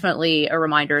 Definitely a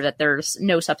reminder that there's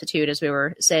no substitute, as we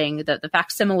were saying, that the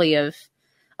facsimile of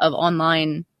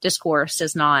online discourse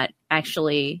is not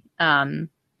actually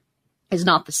is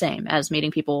not the same as meeting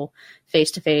people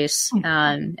face to face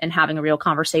and having a real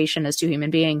conversation as two human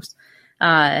beings,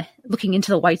 looking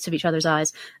into the whites of each other's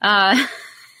eyes.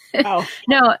 Oh.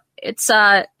 No,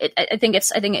 I think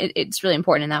it's really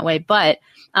important in that way. But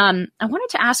I wanted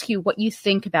to ask you what you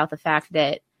think about the fact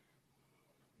that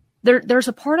there's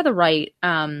a part of the right,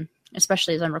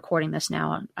 especially as I'm recording this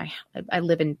now. I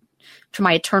live in, to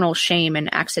my eternal shame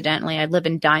and accidentally, I live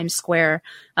in Dimes Square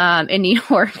in New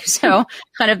York. So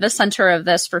kind of the center of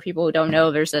this, for people who don't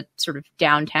know, there's a sort of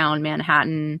downtown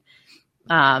Manhattan,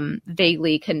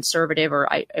 vaguely conservative,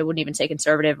 or I wouldn't even say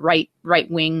conservative, right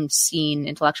wing scene,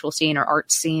 intellectual scene, or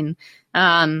art scene.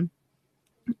 And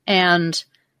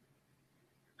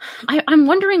I'm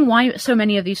wondering why so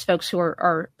many of these folks who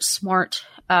are smart,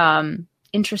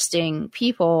 interesting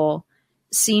people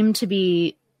seem to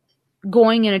be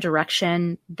going in a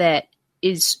direction that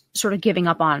is sort of giving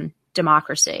up on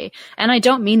democracy. And I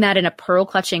don't mean that in a pearl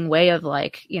clutching way of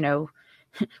like,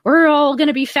 we're all going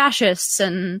to be fascists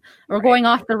and we're going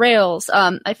off the rails.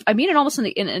 I mean it almost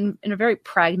in a very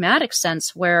pragmatic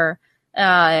sense, where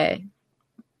it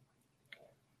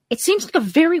seems like a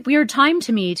very weird time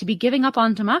to me to be giving up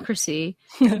on democracy,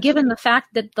 given the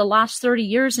fact that the last 30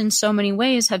 years in so many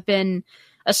ways have been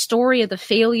a story of the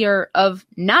failure of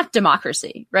not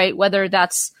democracy, right? Whether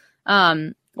that's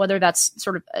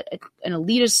sort of an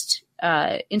elitist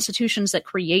institutions that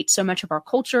create so much of our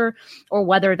culture, or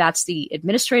whether that's the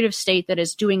administrative state that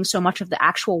is doing so much of the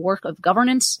actual work of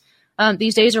governance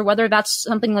these days, or whether that's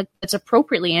something like that's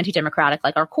appropriately anti-democratic,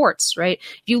 like our courts, right?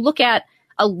 If you look at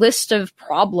a list of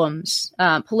problems,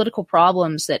 political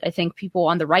problems that I think people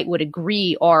on the right would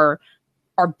agree are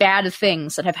bad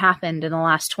things that have happened in the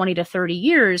last 20 to 30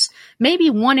 years,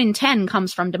 maybe 1 in 10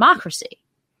 comes from democracy,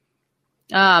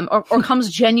 or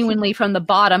comes genuinely from the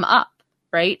bottom up.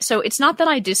 Right. So it's not that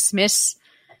I dismiss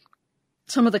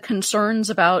some of the concerns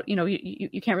about,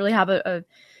 you can't really have a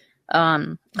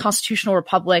constitutional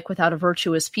republic without a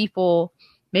virtuous people.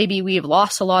 Maybe we've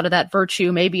lost a lot of that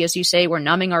virtue. Maybe, as you say, we're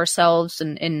numbing ourselves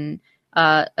in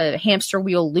a hamster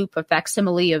wheel loop of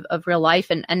facsimile of real life.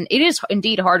 And it is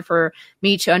indeed hard for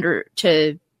me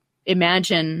to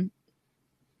imagine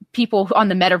people on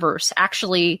the metaverse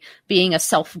actually being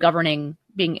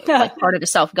like part of a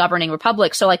self-governing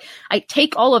republic. So like, I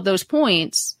take all of those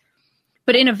points,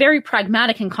 but in a very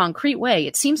pragmatic and concrete way.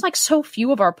 It seems like so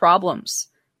few of our problems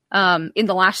in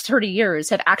the last 30 years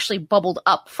have actually bubbled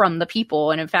up from the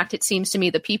people. And in fact, it seems to me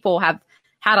the people have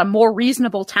had a more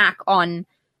reasonable tack on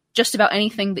just about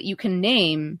anything that you can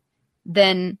name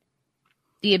than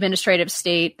the administrative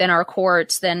state, than our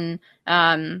courts, than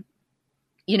their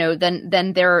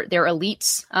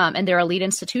elites and their elite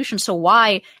institutions. So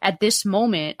why at this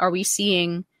moment are we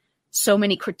seeing so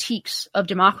many critiques of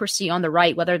democracy on the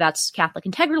right, whether that's Catholic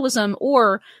integralism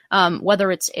or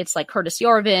whether it's like Curtis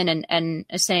Yarvin and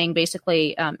saying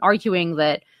basically arguing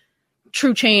that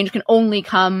true change can only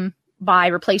come by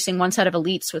replacing one set of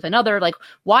elites with another? Like,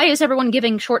 why is everyone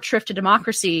giving short shrift to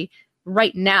democracy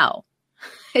right now?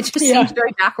 It just seems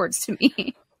very backwards to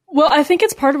me. Well, I think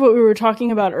it's part of what we were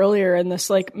talking about earlier in this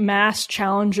like mass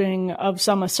challenging of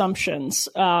some assumptions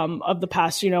of the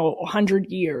past,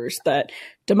 100 years, that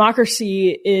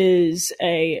democracy is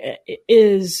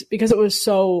because it was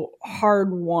so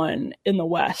hard won in the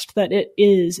West, that it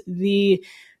is the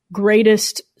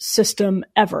greatest system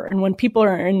ever. And when people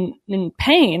are in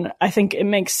pain, I think it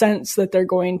makes sense that they're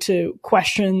going to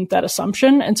question that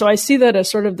assumption. And so I see that as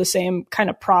sort of the same kind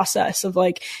of process of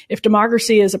like, if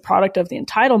democracy is a product of the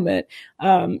entitlement,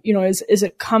 is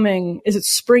it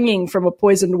springing from a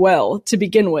poisoned well to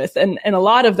begin with? And a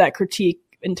lot of that critique,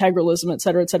 integralism, et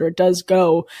cetera, does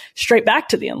go straight back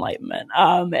to the Enlightenment.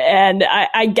 And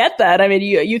I get that. I mean,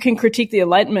 you can critique the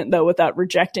Enlightenment though without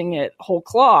rejecting it whole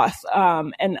cloth.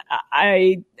 And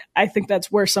I think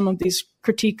that's where some of these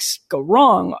critiques go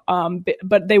wrong.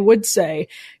 But they would say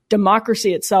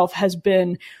democracy itself has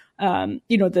been,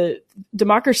 the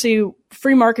democracy,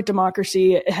 free market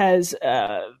democracy has,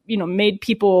 made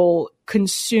people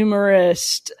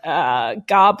consumerist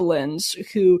goblins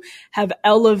who have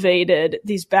elevated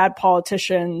these bad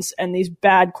politicians and these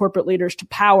bad corporate leaders to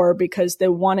power because they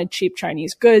wanted cheap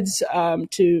Chinese goods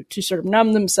to sort of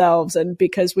numb themselves, and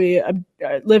because we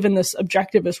live in this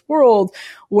objectivist world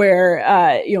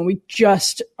where we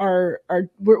just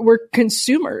we're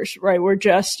consumers, right?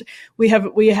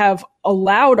 We have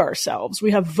allowed ourselves,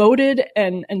 we have voted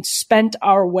and spent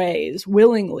our ways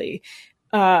willingly.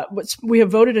 We have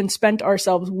voted and spent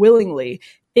ourselves willingly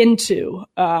into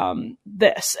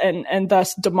this, and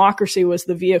thus democracy was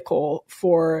the vehicle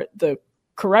for the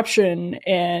corruption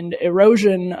and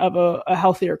erosion of a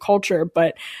healthier culture.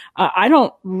 But I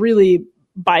don't really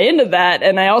buy into that,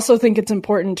 and I also think it's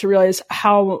important to realize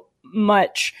how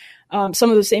much some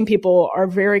of the same people are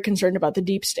very concerned about the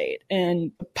deep state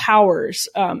and powers,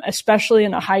 especially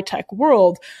in a high-tech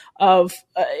world of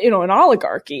an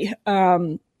oligarchy.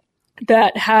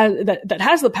 That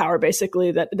has the power,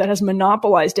 basically, that has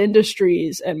monopolized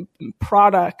industries and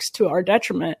products to our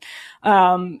detriment,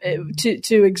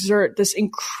 to exert this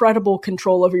incredible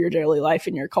control over your daily life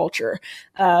and your culture.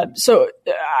 So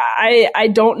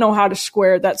I don't know how to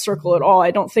square that circle at all.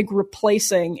 I don't think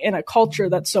replacing, in a culture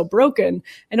that's so broken,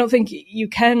 I don't think you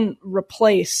can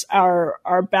replace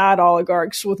our bad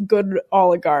oligarchs with good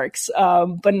oligarchs,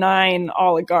 benign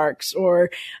oligarchs, or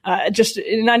just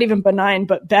not even benign,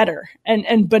 but better.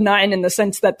 And benign in the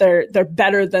sense that they're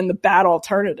better than the bad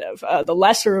alternative, the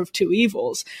lesser of two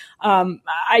evils.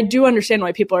 I do understand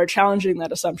why people are challenging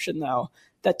that assumption, though,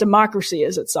 that democracy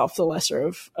is itself the lesser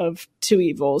of two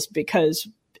evils, because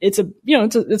it's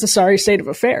a sorry state of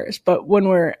affairs. But when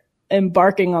we're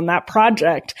embarking on that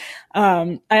project,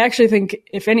 I actually think,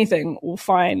 if anything, we'll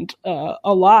find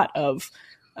a lot of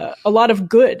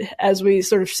good as we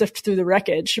sort of sift through the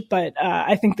wreckage. But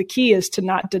I think the key is to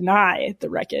not deny the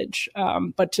wreckage,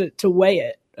 but to weigh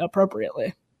it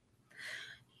appropriately.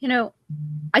 I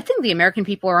think the American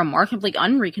people are remarkably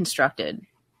unreconstructed,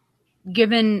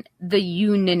 given the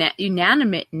unanimity,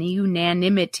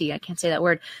 I can't say that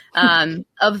word,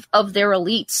 of their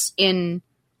elites in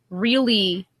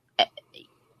really,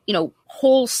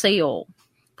 wholesale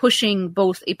pushing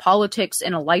both a politics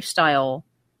and a lifestyle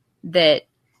that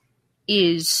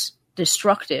is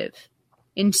destructive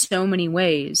in so many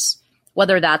ways,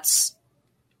 whether that's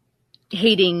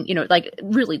hating,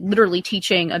 really literally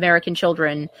teaching American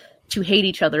children to hate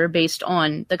each other based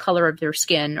on the color of their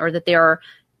skin, or that they are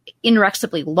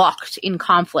inexorably locked in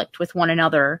conflict with one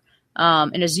another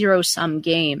in a zero-sum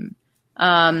game,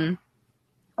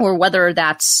 or whether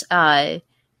that's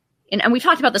and we've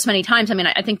talked about this many times. I mean,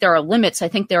 I think there are limits. I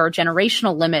think there are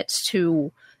generational limits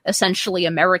to essentially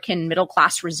American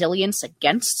middle-class resilience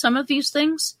against some of these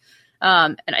things.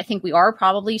 And I think we are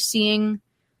probably seeing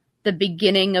the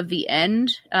beginning of the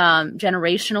end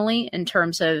generationally, in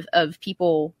terms of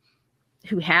people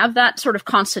who have that sort of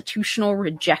constitutional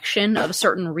rejection of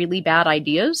certain really bad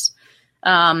ideas.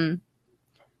 But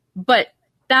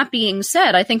that being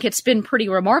said, I think it's been pretty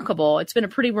remarkable. It's been a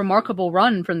pretty remarkable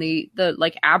run from the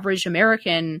average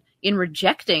American in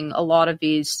rejecting a lot of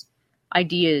these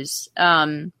ideas.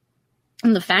 And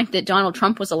the fact that Donald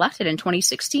Trump was elected in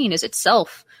 2016 is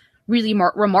itself really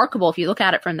remarkable if you look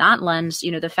at it from that lens.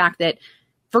 The fact that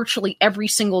virtually every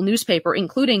single newspaper,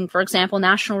 including, for example,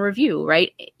 National Review,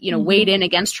 right, weighed in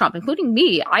against Trump, including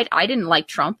me. I didn't like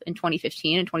Trump in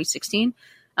 2015 and 2016.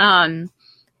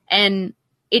 And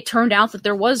it turned out that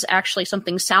there was actually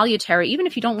something salutary, even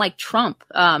if you don't like Trump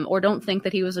or don't think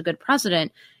that he was a good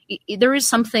president. There is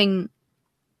something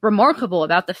remarkable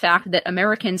about the fact that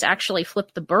Americans actually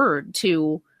flipped the bird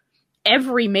to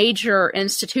every major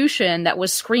institution that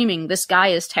was screaming, "This guy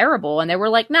is terrible," and they were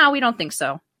like, "No, we don't think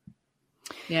so."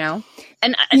 you know?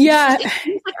 And yeah, it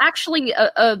seems like actually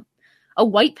a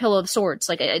white pill of sorts.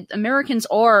 Like Americans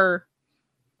are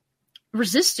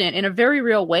resistant in a very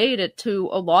real way to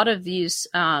a lot of these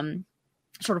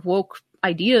sort of woke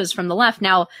ideas from the left.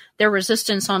 Now, their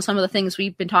resistance on some of the things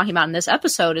we've been talking about in this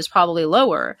episode is probably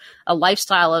lower. A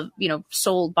lifestyle of,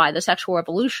 sold by the sexual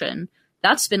revolution,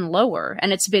 that's been lower,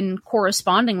 and it's been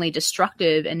correspondingly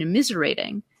destructive and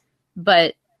immiserating.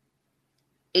 But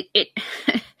it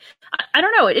I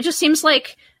don't know. It just seems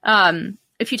like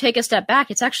if you take a step back,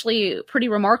 it's actually pretty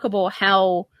remarkable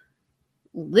how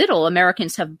little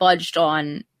Americans have budged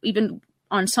on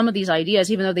some of these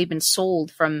ideas, even though they've been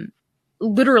sold from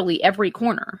literally every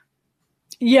corner.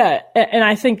 Yeah, and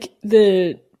I think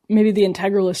maybe the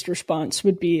integralist response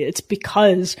would be it's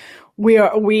because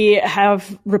we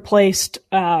have replaced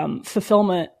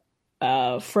fulfillment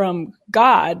from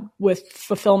God with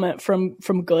fulfillment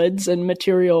from goods and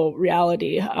material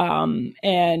reality,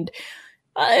 and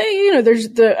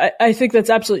I think that's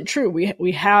absolutely true.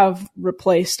 We have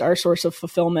replaced our source of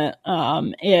fulfillment,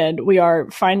 and we are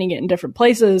finding it in different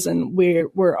places, and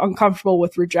we're uncomfortable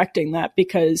with rejecting that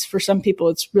because for some people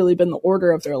it's really been the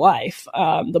order of their life,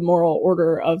 the moral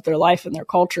order of their life and their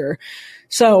culture.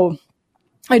 So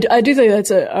I do think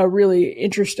that's a really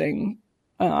interesting,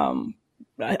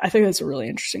 I think that's a really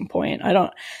interesting point.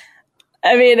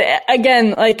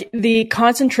 Again, like the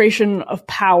concentration of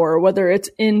power, whether it's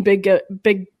in big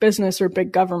business or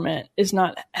big government, is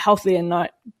not healthy and not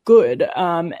good.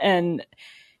 And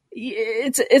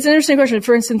it's an interesting question.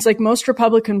 For instance, like most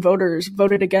Republican voters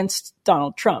voted against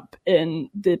Donald Trump in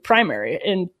the primary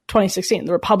in 2016,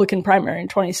 the Republican primary in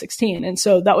 2016. And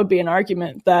so that would be an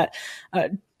argument that,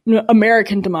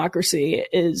 American democracy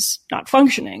is not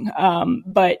functioning.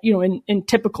 But, in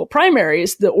typical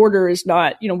primaries, the order is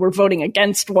not, we're voting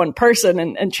against one person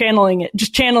and channeling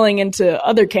into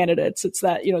other candidates. It's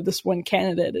that, this one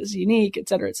candidate is unique, et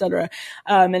cetera, et cetera.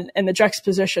 And the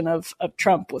juxtaposition of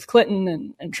Trump with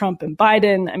Clinton and Trump and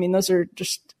Biden. I mean, those are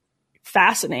just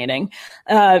fascinating,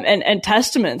 and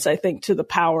testaments, I think, to the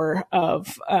power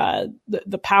of,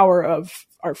 the power of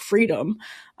our freedom.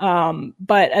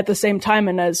 But at the same time,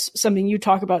 and as something you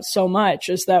talk about so much,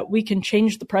 is that we can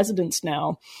change the presidents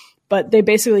now, but they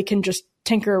basically can just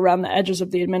tinker around the edges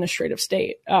of the administrative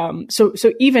state. So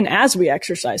even as we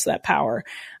exercise that power,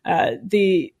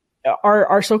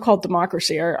 our so-called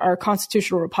democracy, our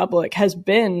constitutional republic, has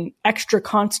been extra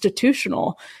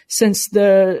constitutional since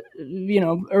the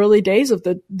early days of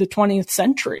the 20th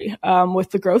century, with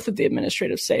the growth of the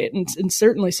administrative state, and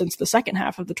certainly since the second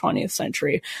half of the 20th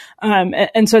century.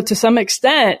 And so to some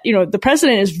extent, the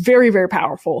president is very, very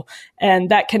powerful,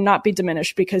 and that cannot be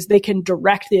diminished because they can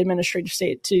direct the administrative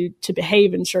state to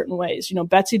behave in certain ways.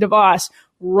 Betsy DeVos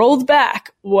rolled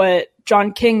back what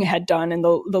John King had done in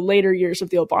the later years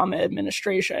of the Obama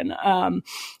administration.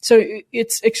 So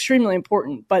it's extremely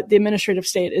important, but the administrative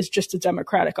state is just a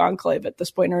democratic enclave at this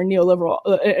point, or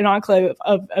an enclave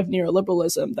of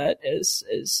neoliberalism that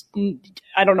is,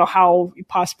 I don't know how you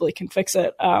possibly can fix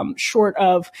it, short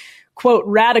of, quote,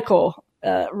 radical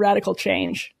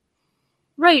change.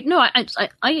 Right. No,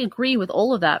 I agree with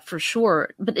all of that for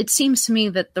sure. But it seems to me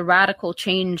that the radical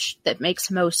change that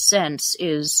makes most sense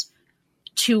is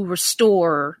to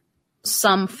restore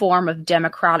some form of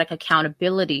democratic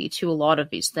accountability to a lot of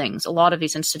these things, a lot of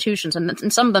these institutions.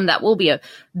 And some of them that will be a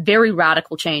very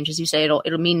radical change. As you say,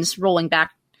 it means rolling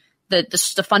back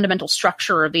the fundamental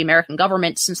structure of the American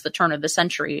government since the turn of the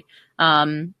century,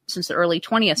 since the early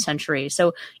 20th century.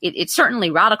 So it's certainly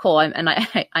radical, and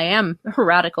I am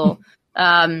radical.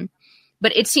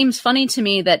 But it seems funny to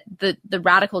me that the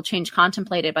radical change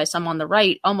contemplated by some on the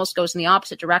right almost goes in the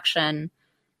opposite direction,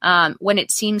 when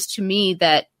it seems to me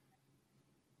that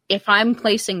if I'm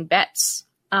placing bets,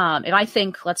 if I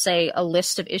think, let's say, a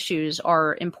list of issues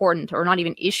are important, or not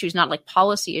even issues, not like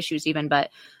policy issues even,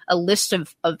 but a list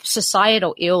of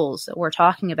societal ills that we're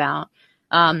talking about,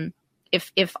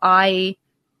 if I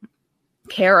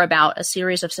care about a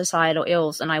series of societal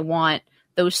ills and I want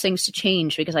those things to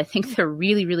change because I think they're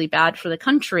really, really bad for the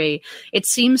country, it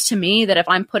seems to me that if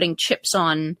I'm putting chips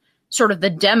on sort of the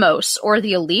demos or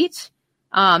the elite,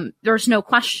 there's no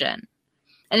question.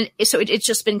 And so it's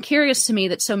just been curious to me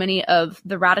that so many of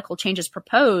the radical changes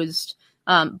proposed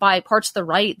by parts of the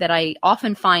right that I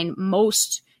often find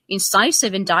most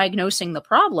incisive in diagnosing the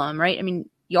problem, right? I mean,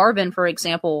 Yarbin, for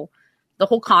example, the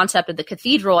whole concept of the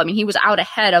cathedral, I mean, he was out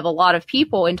ahead of a lot of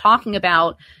people in talking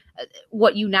about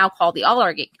what you now call the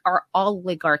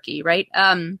oligarchy, right?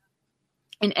 And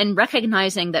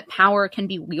recognizing that power can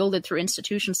be wielded through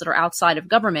institutions that are outside of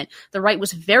government. The right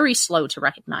was very slow to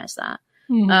recognize that,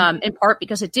 in part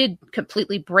because it did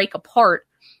completely break apart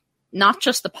not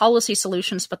just the policy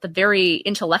solutions, but the very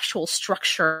intellectual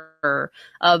structure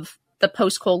of the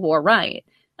post-Cold War right.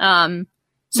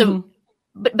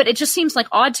 But it just seems like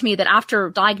odd to me that after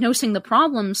diagnosing the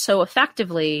problem so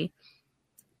effectively,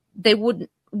 they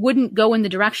wouldn't go in the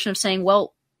direction of saying,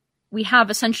 well, we have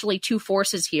essentially two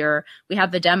forces here. We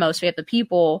have the demos, we have the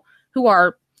people who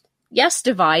are, yes,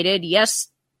 divided, yes,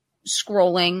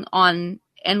 scrolling on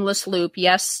endless loop,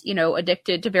 yes,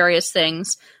 addicted to various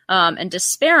things, and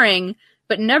despairing,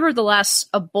 but nevertheless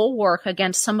a bulwark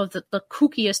against some of the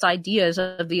kookiest ideas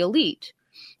of the elite.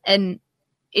 And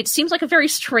it seems like a very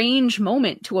strange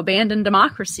moment to abandon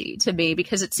democracy to me,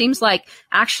 because it seems like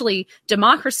actually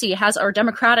democracy or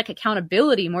democratic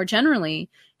accountability more generally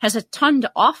has a ton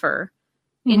to offer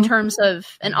in terms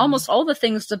of, and almost all the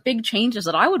things, the big changes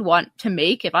that I would want to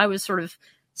make if I was sort of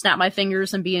snap my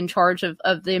fingers and be in charge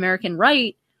of the American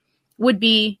right would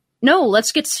be, no,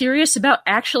 let's get serious about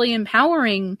actually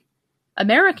empowering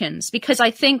Americans, because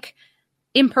I think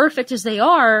imperfect as they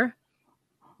are,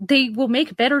 they will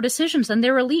make better decisions than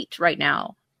their elite right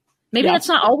now. Maybe that's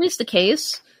not always the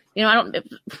case.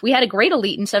 We had a great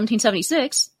elite in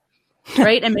 1776,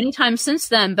 right? And many times since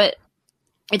then, but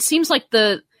it seems like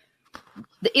the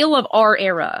ill of our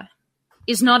era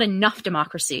is not enough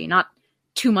democracy, not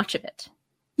too much of it.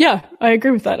 Yeah, I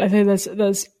agree with that. I think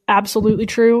that's absolutely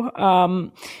true.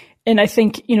 And I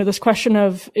think, this question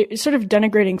of sort of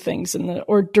denigrating things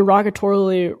or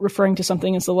derogatorily referring to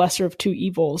something as the lesser of two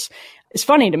evils is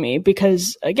funny to me,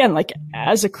 because again, like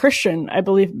as a Christian, I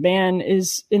believe man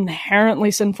is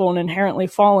inherently sinful and inherently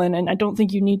fallen. And I don't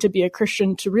think you need to be a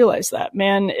Christian to realize that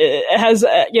man has,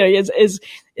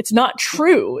 it's not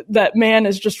true that man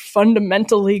is just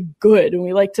fundamentally good. And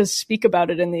we like to speak about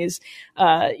it in these,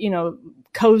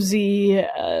 cozy,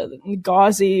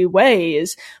 gauzy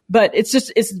ways, but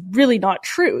it's really not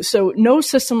true. So no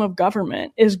system of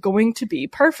government is going to be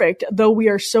perfect, though we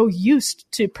are so used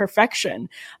to perfection.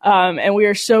 And we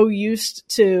are so used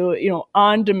to,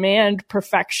 on-demand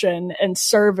perfection and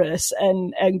service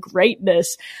and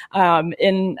greatness,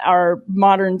 in our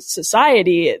modern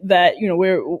society that,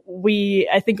 we,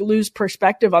 I think, lose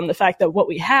perspective on the fact that what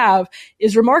we have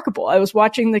is remarkable. I was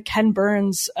watching the Ken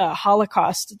Burns,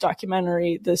 Holocaust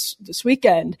documentary this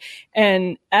weekend,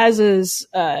 and as is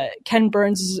Ken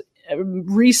Burns'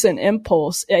 recent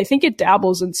impulse, I think it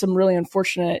dabbles in some really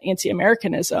unfortunate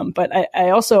anti-Americanism, but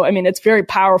I also, it's very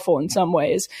powerful in some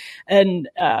ways and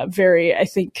very, I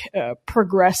think,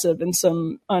 progressive in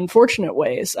some unfortunate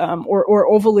ways, or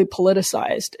overly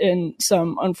politicized in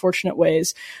some unfortunate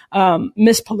ways,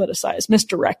 mispoliticized,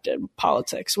 misdirected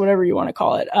politics, whatever you want to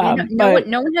call it.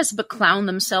 No one has beclowned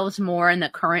themselves more in the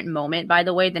current moment, by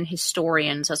the way, than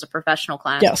historians as a professional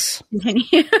class. Yes.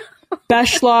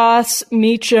 Beschloss,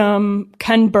 Meacham,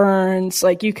 Ken Burns,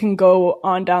 like you can go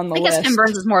on down the list. I guess Ken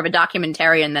Burns is more of a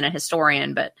documentarian than a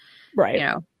historian, but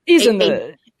right, he's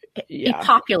a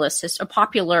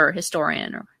popular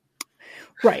historian.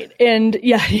 Right. And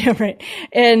right.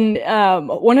 And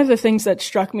one of the things that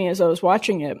struck me as I was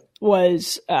watching it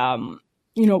was,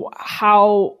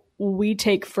 how we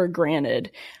take for granted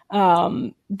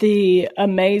the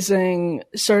amazing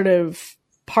sort of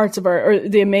parts of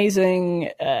the amazing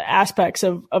aspects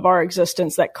of our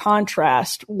existence that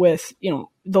contrast with,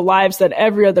 the lives that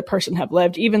every other person have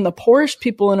lived, even the poorest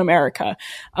people in America.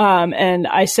 And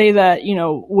I say that,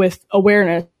 with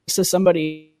awareness as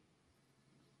somebody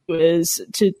who is,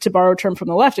 to borrow a term from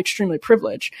the left, extremely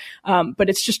privileged. But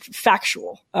it's just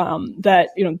factual, that,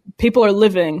 people are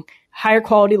living higher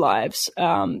quality lives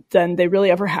than they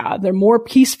really ever have. They're more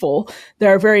peaceful.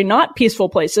 There are very not peaceful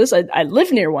places. I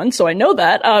live near one, so I know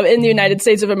that in the United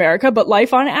States of America, but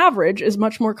life on average is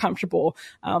much more comfortable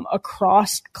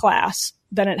across class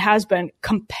than it has been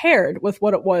compared with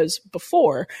what it was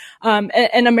before.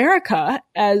 And America,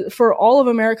 for all of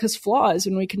America's flaws,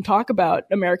 and we can talk about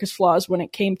America's flaws when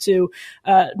it came to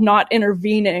not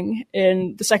intervening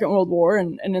in the Second World War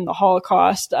and in the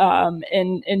Holocaust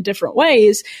in different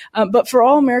ways. But for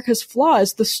all America's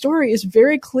flaws, the story is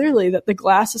very clearly that the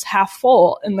glass is half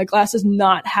full and the glass is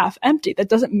not half empty. That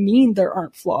doesn't mean there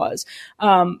aren't flaws.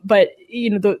 But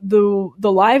the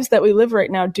lives that we live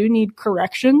right now do need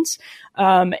corrections.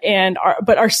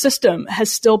 But our system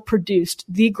has still produced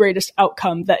the greatest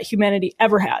outcome that humanity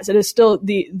ever has. It is still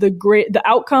the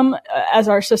outcome as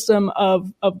our system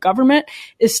of government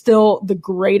is still the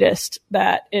greatest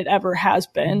that it ever has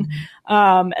been,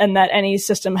 and that any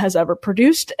system has ever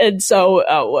produced. And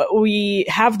so, we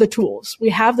have the tools. We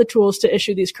have the tools to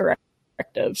issue these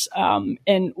correctives,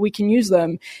 and we can use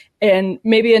them. And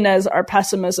maybe Inez, our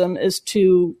pessimism is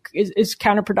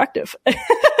counterproductive.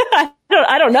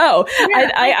 I don't know.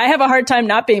 Yeah, I have a hard time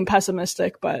not being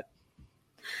pessimistic, but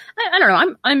I don't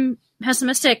know. I'm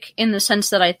pessimistic in the sense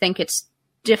that I think it's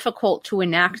difficult to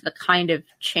enact the kind of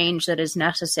change that is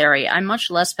necessary. I'm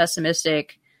much less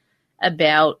pessimistic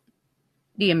about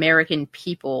the American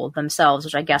people themselves,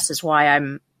 which I guess is why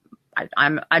I'm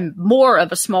more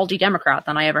of a small D Democrat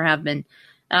than I ever have been.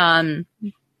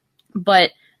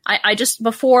 But I just,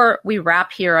 before we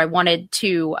wrap here, I wanted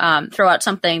to throw out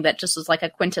something that just is like a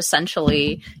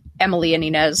quintessentially Emily and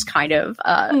Inez kind of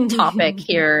topic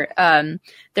here.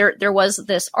 There was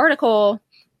this article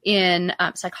in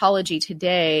Psychology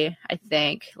Today, I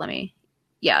think.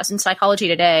 It's in Psychology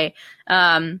Today,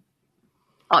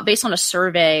 based on a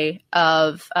survey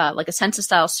of like a census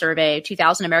style survey,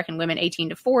 2,000 American women 18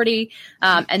 to 40,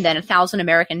 and then 1,000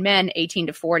 American men 18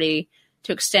 to 40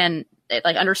 to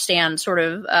understand sort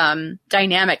of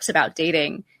dynamics about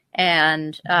dating.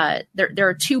 And there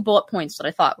are 2 bullet points that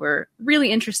I thought were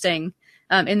really interesting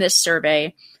in this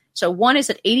survey. So one is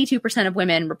that 82% of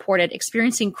women reported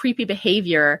experiencing creepy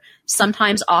behavior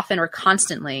sometimes, often, or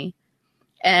constantly.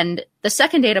 And the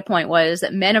second data point was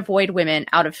that men avoid women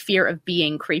out of fear of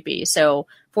being creepy. So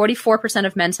 44%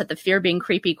 of men said the fear of being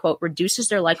creepy, quote, reduces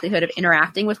their likelihood of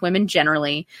interacting with women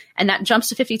generally. And that jumps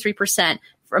to 53%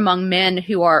 among men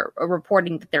who are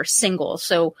reporting that they're single.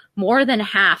 So more than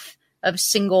half of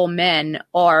single men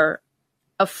are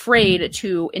afraid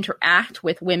to interact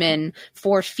with women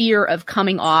for fear of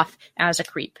coming off as a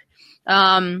creep.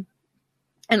 And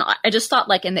I just thought,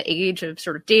 like, in the age of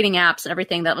sort of dating apps and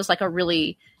everything, that was like a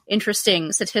really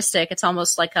interesting statistic. It's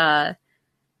almost like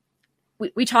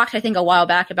we talked, I think, a while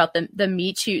back about the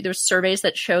Me Too. There's surveys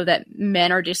that show that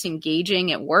men are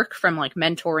disengaging at work from, like,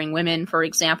 mentoring women, for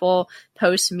example,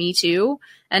 post Me Too.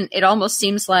 And it almost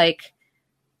seems like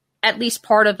at least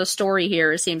part of the story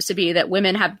here seems to be that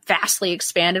women have vastly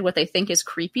expanded what they think is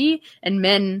creepy, and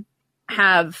men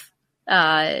have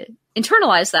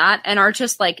internalized that and are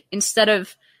just like, instead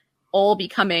of all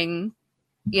becoming,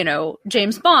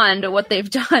 James Bond, what they've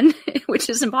done,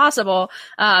 which is impossible,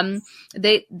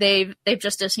 they've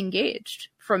just disengaged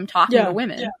from talking to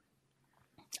women. Yeah.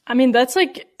 I mean, that's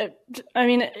like,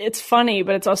 it's funny,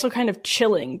 but it's also kind of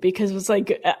chilling, because it's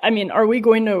like, are we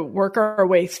going to work our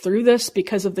way through this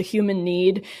because of the human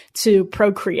need to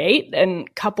procreate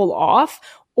and couple off?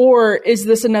 Or is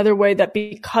this another way that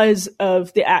because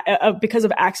of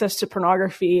access to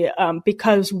pornography,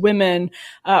 because women,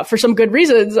 for some good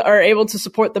reasons, are able to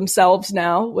support themselves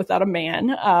now without a man,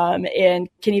 and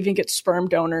can even get sperm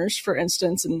donors, for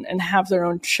instance, and have their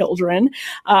own children,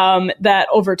 that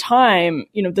over time,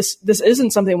 this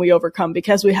isn't something we overcome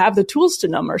because we have the tools to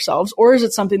numb ourselves? Or is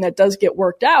it something that does get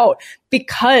worked out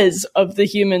because of the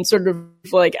human sort of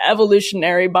like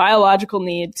evolutionary biological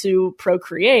need to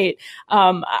procreate?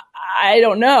 I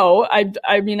don't know.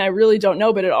 I really don't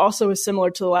know, but it also is similar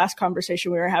to the last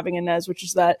conversation we were having, Inez, which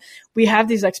is that we have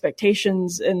these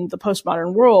expectations in the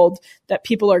postmodern world that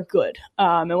people are good.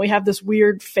 And we have this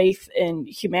weird faith in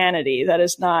humanity that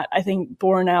is not, I think,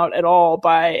 borne out at all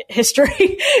by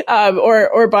history,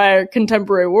 or by our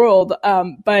contemporary world.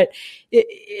 But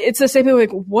it's the same thing.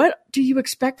 Like, what do you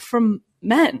expect from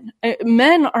men?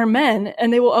 Men are men,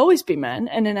 and they will always be men.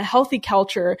 And in a healthy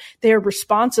culture, they are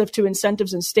responsive to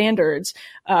incentives and standards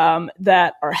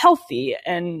that are healthy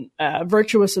and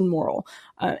virtuous and moral.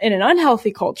 In an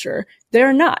unhealthy culture, they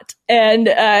are not. And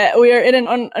we are in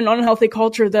an unhealthy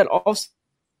culture that also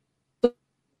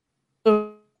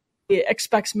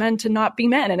expects men to not be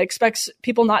men, and expects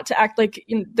people not to act like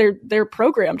they're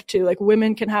programmed to. Like,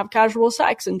 women can have casual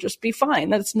sex and just be fine.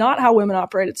 That's not how women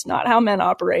operate. It's not how men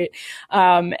operate.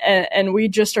 And we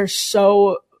just are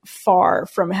so far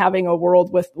from having a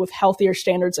world with healthier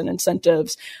standards and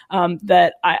incentives,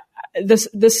 that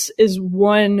this is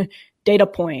one data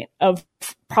point of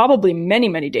probably many,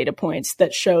 many data points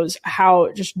that shows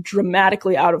how just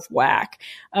dramatically out of whack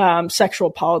sexual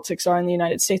politics are in the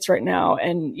United States right now.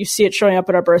 And you see it showing up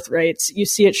at our birth rates. You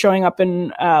see it showing up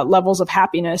in levels of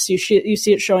happiness. You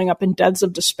see it showing up in deaths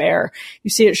of despair.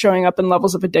 You see it showing up in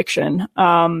levels of addiction.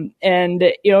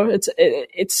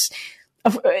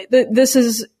 This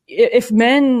is, if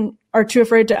men are too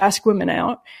afraid to ask women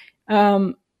out,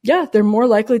 they're more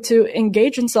likely to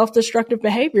engage in self-destructive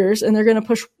behaviors, and they're going to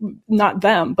push, not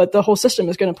them, but the whole system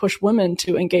is going to push women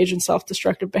to engage in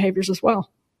self-destructive behaviors as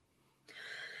well.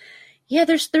 Yeah,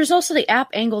 there's also the app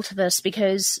angle to this,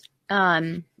 because,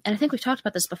 and I think we've talked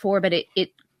about this before, but it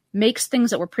makes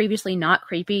things that were previously not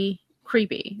creepy,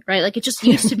 right? Like, it just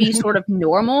used to be sort of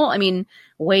normal. I mean,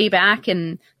 way back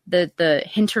in the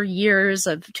Hinter years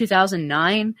of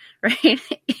 2009, right?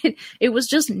 It was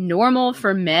just normal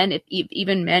for men,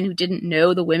 even men who didn't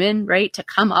know the women, right, to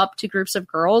come up to groups of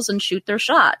girls and shoot their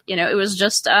shot. It was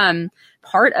just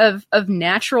part of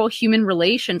natural human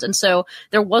relations. And so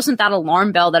there wasn't that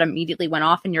alarm bell that immediately went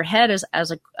off in your head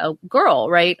as a girl,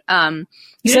 right?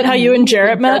 Is that how you and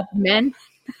Jarrett met? Men.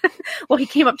 Well, he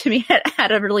came up to me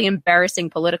at a really embarrassing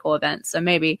political event, so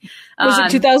maybe. Was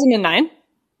it 2009?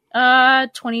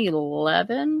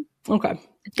 2011. Okay,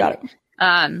 got it.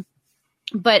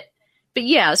 But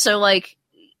yeah, so like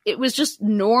it was just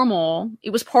normal. It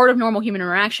was part of normal human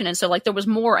interaction, and so like there was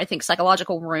more, I think,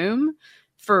 psychological room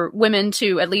for women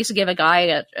to at least give a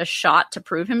guy a shot to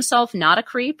prove himself not a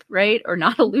creep, right, or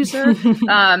not a loser.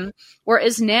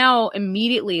 Whereas now,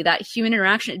 immediately, that human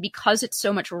interaction, because it's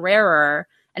so much rarer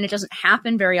and it doesn't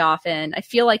happen very often, I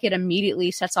feel like it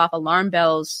immediately sets off alarm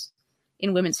bells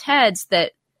in women's heads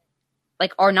that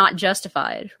like are not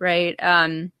justified, right?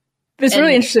 It's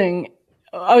really interesting.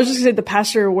 I was just going to say the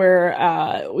pastor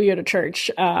where we go to church,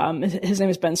 his name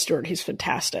is Ben Stewart. He's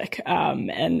fantastic.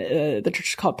 And the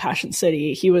church is called Passion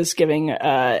City. He was giving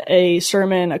a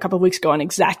sermon a couple of weeks ago on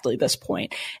exactly this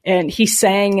point. And he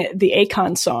sang the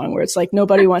Akon song where it's like,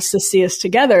 nobody wants to see us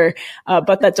together,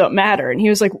 but that don't matter. And he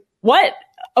was like, what?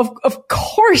 Of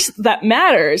course that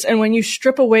matters. And when you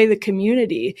strip away the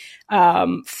community,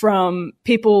 from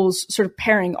people's sort of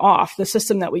pairing off, the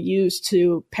system that we use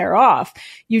to pair off,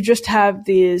 you just have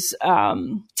these,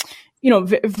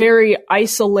 very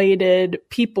isolated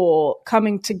people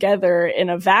coming together in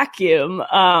a vacuum.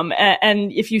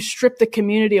 And if you strip the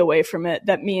community away from it,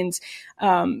 that means,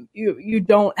 you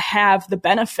don't have the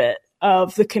benefit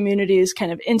of the community's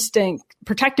kind of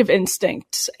protective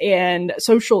instincts and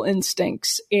social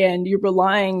instincts. And you're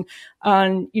relying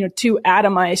on, two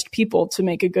atomized people to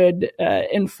make a good,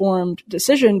 informed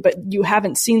decision, but you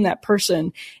haven't seen that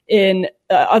person in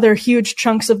other huge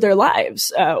chunks of their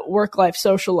lives, work life,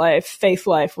 social life, faith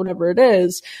life, whatever it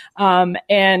is.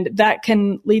 And that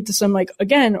can lead to some,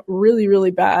 again, really,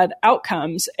 really bad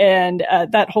outcomes. And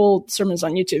that whole sermon is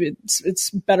on YouTube.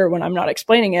 It's better when I'm not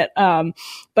explaining it.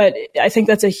 But I think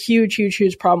that's a huge, huge,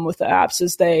 huge problem with the apps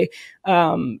is they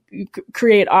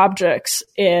create objects,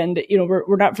 and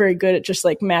we're not very good at just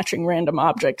matching random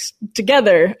objects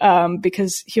together,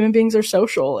 because human beings are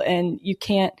social, and you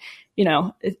can't,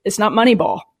 it's not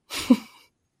Moneyball.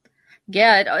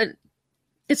 Yeah,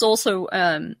 it's also,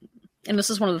 and this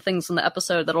is one of the things in the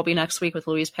episode that'll be next week with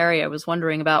Louise Perry. I was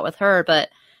wondering about with her, but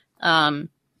I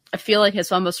feel like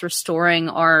it's almost restoring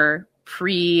our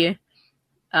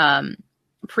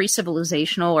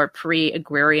pre-civilizational or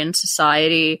pre-agrarian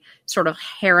society sort of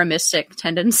haremistic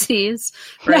tendencies,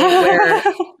 right?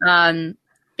 Where,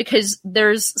 because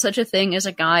there's such a thing as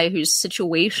a guy who's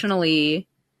situationally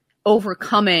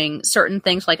overcoming certain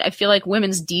things. Like, I feel like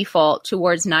women's default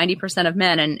towards 90% of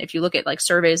men, and if you look at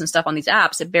surveys and stuff on these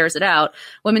apps, it bears it out.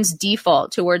 Women's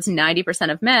default towards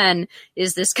 90% of men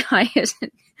is this guy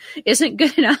isn't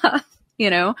good enough.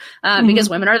 Because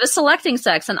women are the selecting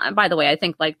sex. And by the way, I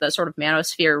think the sort of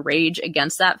manosphere rage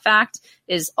against that fact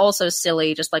is also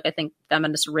silly. Just like I think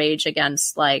feminist rage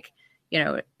against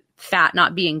fat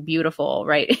not being beautiful,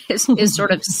 right, is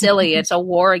sort of silly. It's a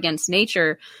war against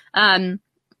nature.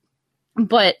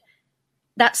 But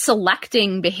that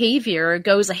selecting behavior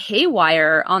goes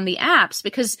haywire on the apps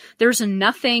because there's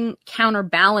nothing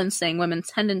counterbalancing women's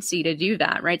tendency to do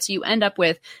that, right? So you end up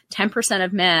with 10%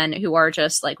 of men who are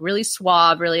just really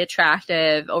suave, really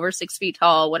attractive, over 6 feet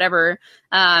tall, whatever,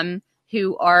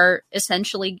 who are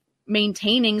essentially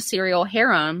maintaining serial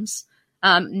harems.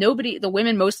 The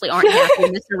women mostly aren't happy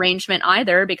in this arrangement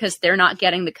either because they're not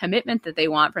getting the commitment that they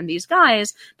want from these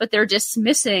guys, but they're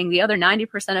dismissing the other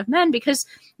 90% of men because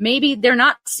maybe they're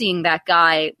not seeing that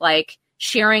guy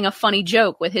sharing a funny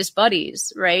joke with his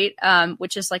buddies, right?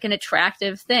 Which is an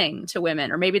attractive thing to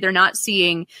women. Or maybe they're not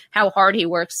seeing how hard he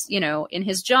works, in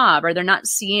his job, or they're not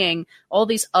seeing all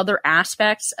these other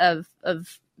aspects of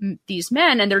these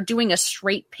men, and they're doing a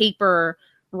straight paper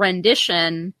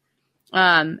rendition.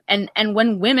 And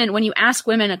when you ask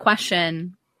women a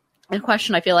question,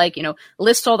 I feel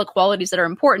list all the qualities that are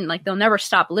important, they'll never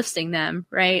stop listing them.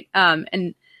 Right.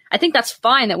 And I think that's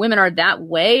fine that women are that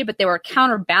way, but they were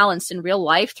counterbalanced in real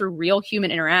life through real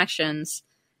human interactions.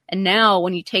 And now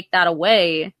when you take that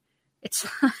away, it's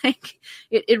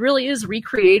it really is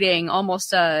recreating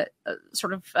almost a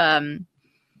sort of, a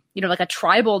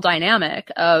tribal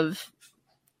dynamic of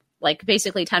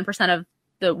basically 10% of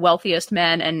the wealthiest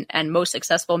men and most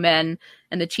successful men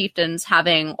and the chieftains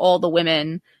having all the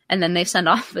women and then they send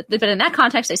off, but in that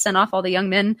context, they send off all the young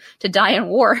men to die in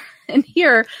war. And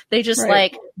here they just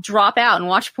like drop out and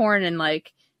watch porn and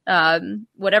like,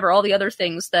 whatever, all the other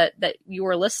things that you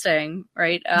were listing,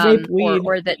 right?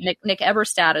 Or that Nick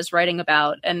Eberstadt is writing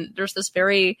about. And there's this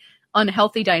very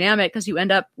unhealthy dynamic because you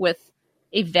end up with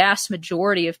a vast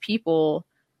majority of people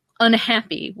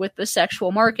unhappy with the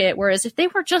sexual market. Whereas if they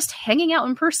were just hanging out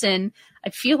in person, I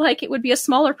feel like it would be a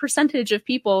smaller percentage of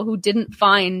people who didn't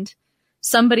find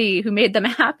somebody who made them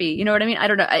happy. You know what I mean? I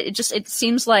don't know. It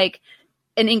seems like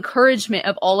an encouragement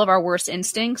of all of our worst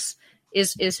instincts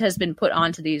has been put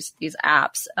onto these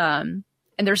apps. And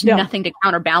there's nothing to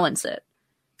counterbalance it.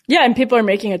 Yeah, and people are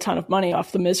making a ton of money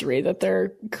off the misery that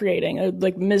they're creating,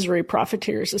 like misery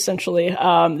profiteers, essentially.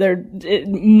 They're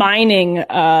mining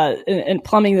and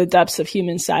plumbing the depths of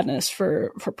human sadness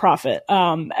for profit.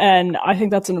 And I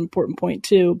think that's an important point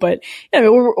too. But yeah,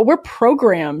 we're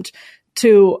programmed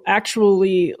to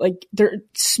actually like their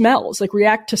smells, like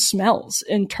react to smells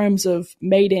in terms of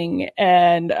mating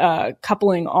and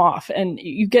coupling off, and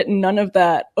you get none of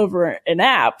that over an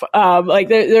app. Like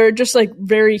they're just like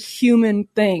very human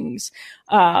things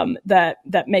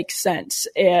that make sense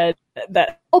and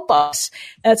that help us.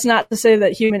 That's not to say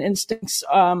that human instincts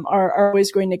are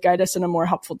always going to guide us in a more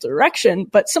helpful direction,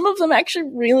 but some of them actually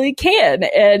really can.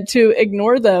 And to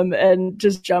ignore them and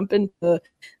just jump into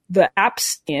the app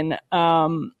scene,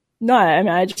 no, I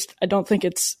mean, I don't think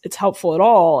it's helpful at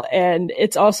all. And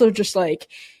it's also just like,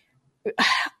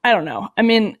 I don't know. I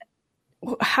mean,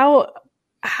 are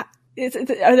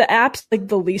the apps like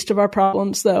the least of our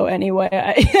problems though? Anyway,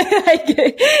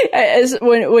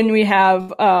 when we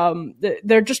have,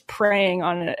 they're just preying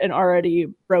on an already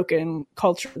broken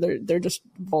culture. They're just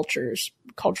vultures,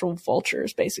 cultural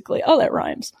vultures, basically. Oh, that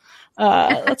rhymes.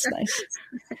 That's nice.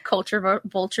 Culture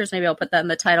vultures. Maybe I'll put that in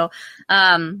the title.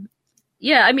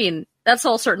 Yeah, I mean, that's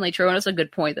all certainly true. And it's a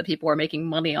good point that people are making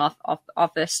money off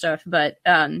this stuff. But,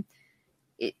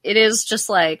 it is just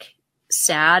like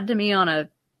sad to me on a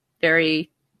very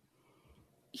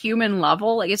human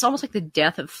level. Like it's almost like the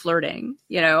death of flirting,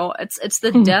 you know, it's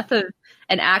the death of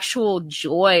an actual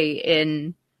joy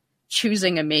in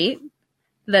choosing a mate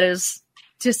that has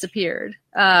disappeared.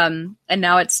 And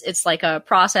now it's like a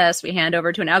process we hand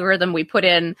over to an algorithm. We put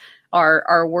in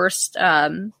our worst,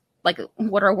 like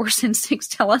what our worst instincts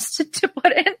tell us to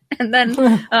put in. And then,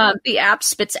 the app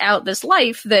spits out this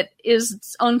life that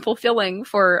is unfulfilling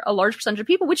for a large percentage of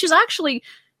people, which is actually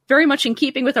very much in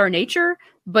keeping with our nature,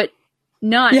 but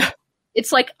not,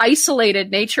 it's like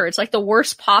isolated nature. It's like the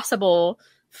worst possible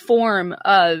form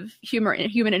of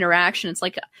human interaction. It's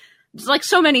like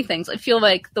so many things. I feel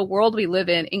like the world we live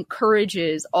in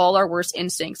encourages all our worst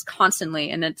instincts constantly.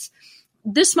 And it's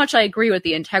this much I agree with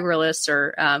the integralists,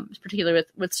 or particularly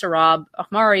with Saurabh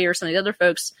Ahmari or some of the other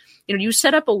folks. You know, you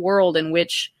set up a world in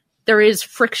which there is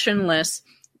frictionless,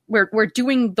 where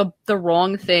doing the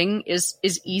wrong thing is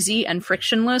easy and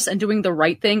frictionless, and doing the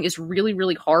right thing is really,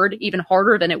 really hard, even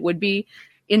harder than it would be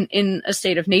in a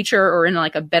state of nature or in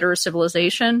like a better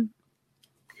civilization.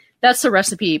 That's the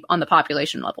recipe on the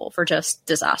population level for just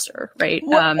disaster, right?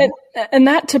 Well, and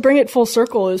that, to bring it full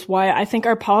circle, is why I think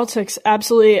our politics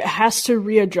absolutely has to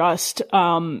readjust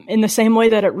in the same way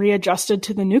that it readjusted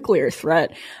to the nuclear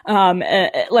threat.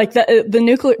 Like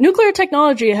the nuclear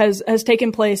technology has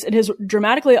taken place. It has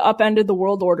dramatically upended the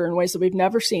world order in ways that we've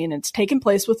never seen. It's taken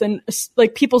place within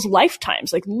like people's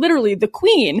lifetimes. Like literally, the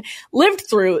Queen lived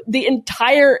through the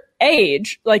entire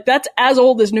age. Like that's as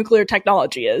old as nuclear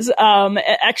technology is.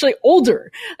 Actually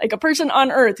older. Like a person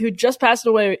on Earth who just passed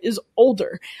away is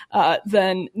older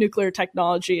than nuclear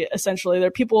technology. Essentially, there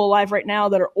are people alive right now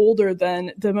that are older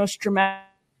than the most dramatic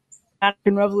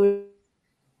and revolutionary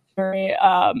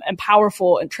and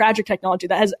powerful and tragic technology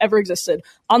that has ever existed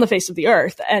on the face of the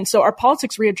earth. And so our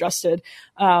politics readjusted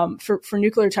for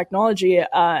nuclear technology,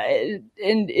 and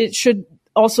it should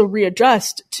also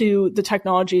readjust to the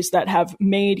technologies that have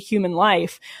made human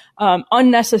life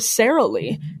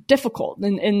unnecessarily difficult,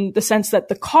 in the sense that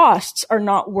the costs are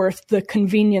not worth the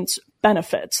convenience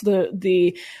benefits.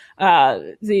 The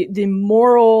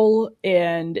moral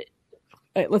and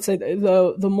let's say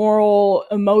the moral,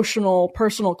 emotional,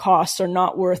 personal costs are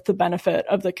not worth the benefit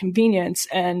of the convenience.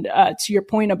 And to your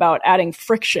point about adding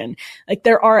friction, like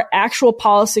there are actual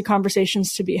policy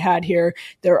conversations to be had here.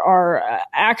 There are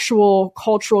actual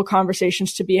cultural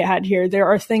conversations to be had here. There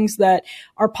are things that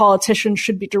our politicians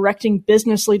should be directing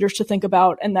business leaders to think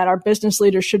about, and that our business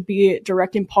leaders should be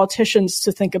directing politicians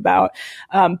to think about.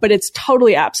 But it's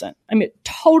totally absent. I mean,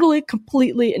 totally,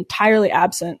 completely, entirely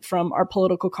absent from our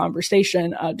political conversation.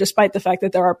 conversation, despite the fact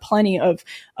that there are plenty of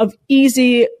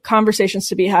easy conversations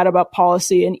to be had about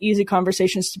policy and easy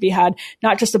conversations to be had,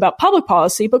 not just about public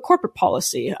policy, but corporate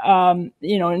policy.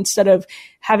 Instead of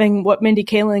having what Mindy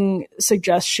Kaling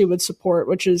suggests she would support,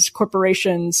 which is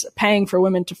corporations paying for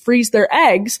women to freeze their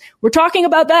eggs. We're talking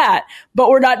about that, but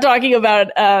we're not talking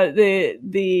about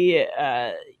the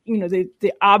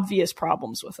obvious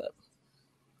problems with it.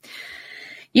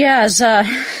 Yeah,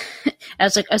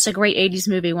 as a great 80s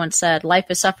movie once said, life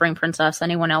is suffering, princess.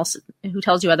 Anyone else who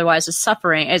tells you otherwise is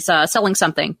selling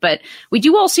something. But we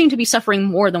do all seem to be suffering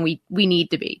more than we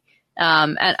need to be.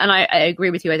 And I agree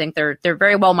with you. I think there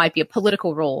very well might be a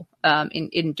political role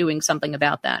in doing something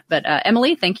about that. But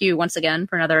Emily, thank you once again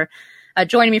for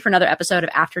joining me for another episode of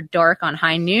After Dark on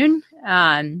High Noon.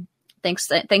 Thanks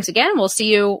again. We'll see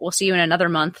you in another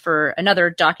month for another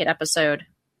docket episode.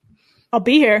 I'll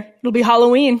be here. It'll be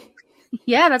Halloween.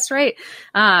 Yeah, that's right.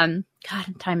 God,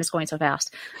 time is going so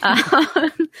fast.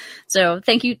 So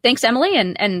thanks, Emily,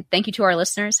 and thank you to our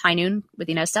listeners. High Noon with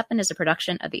Inez Stephan is a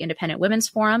production of the Independent Women's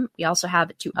Forum. We also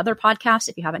have 2 other podcasts,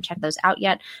 if you haven't checked those out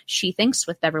yet. She Thinks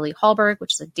with Beverly Hallberg,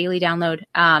 which is a daily download,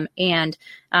 and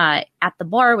At the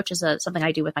Bar, which is something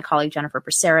I do with my colleague Jennifer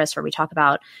Braceras, where we talk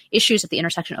about issues at the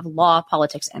intersection of law,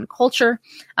 politics, and culture.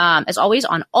 As always,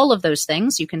 on all of those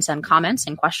things, you can send comments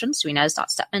and questions to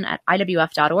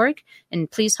inez.stephan@iwf.org. And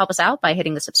please help us out by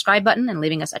hitting the subscribe button and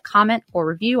leaving us a comment or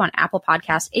review on Apple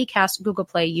Podcasts, Acast, Google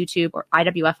Play, YouTube, or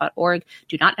iwf.org.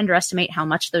 Do not underestimate how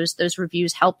much those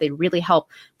reviews help. They really help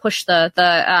push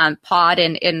the pod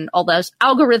in all those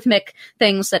algorithmic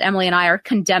things that Emily and I are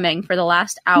condemning for the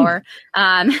last hour.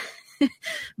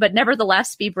 But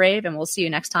nevertheless, be brave, and we'll see you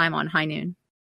next time on High Noon.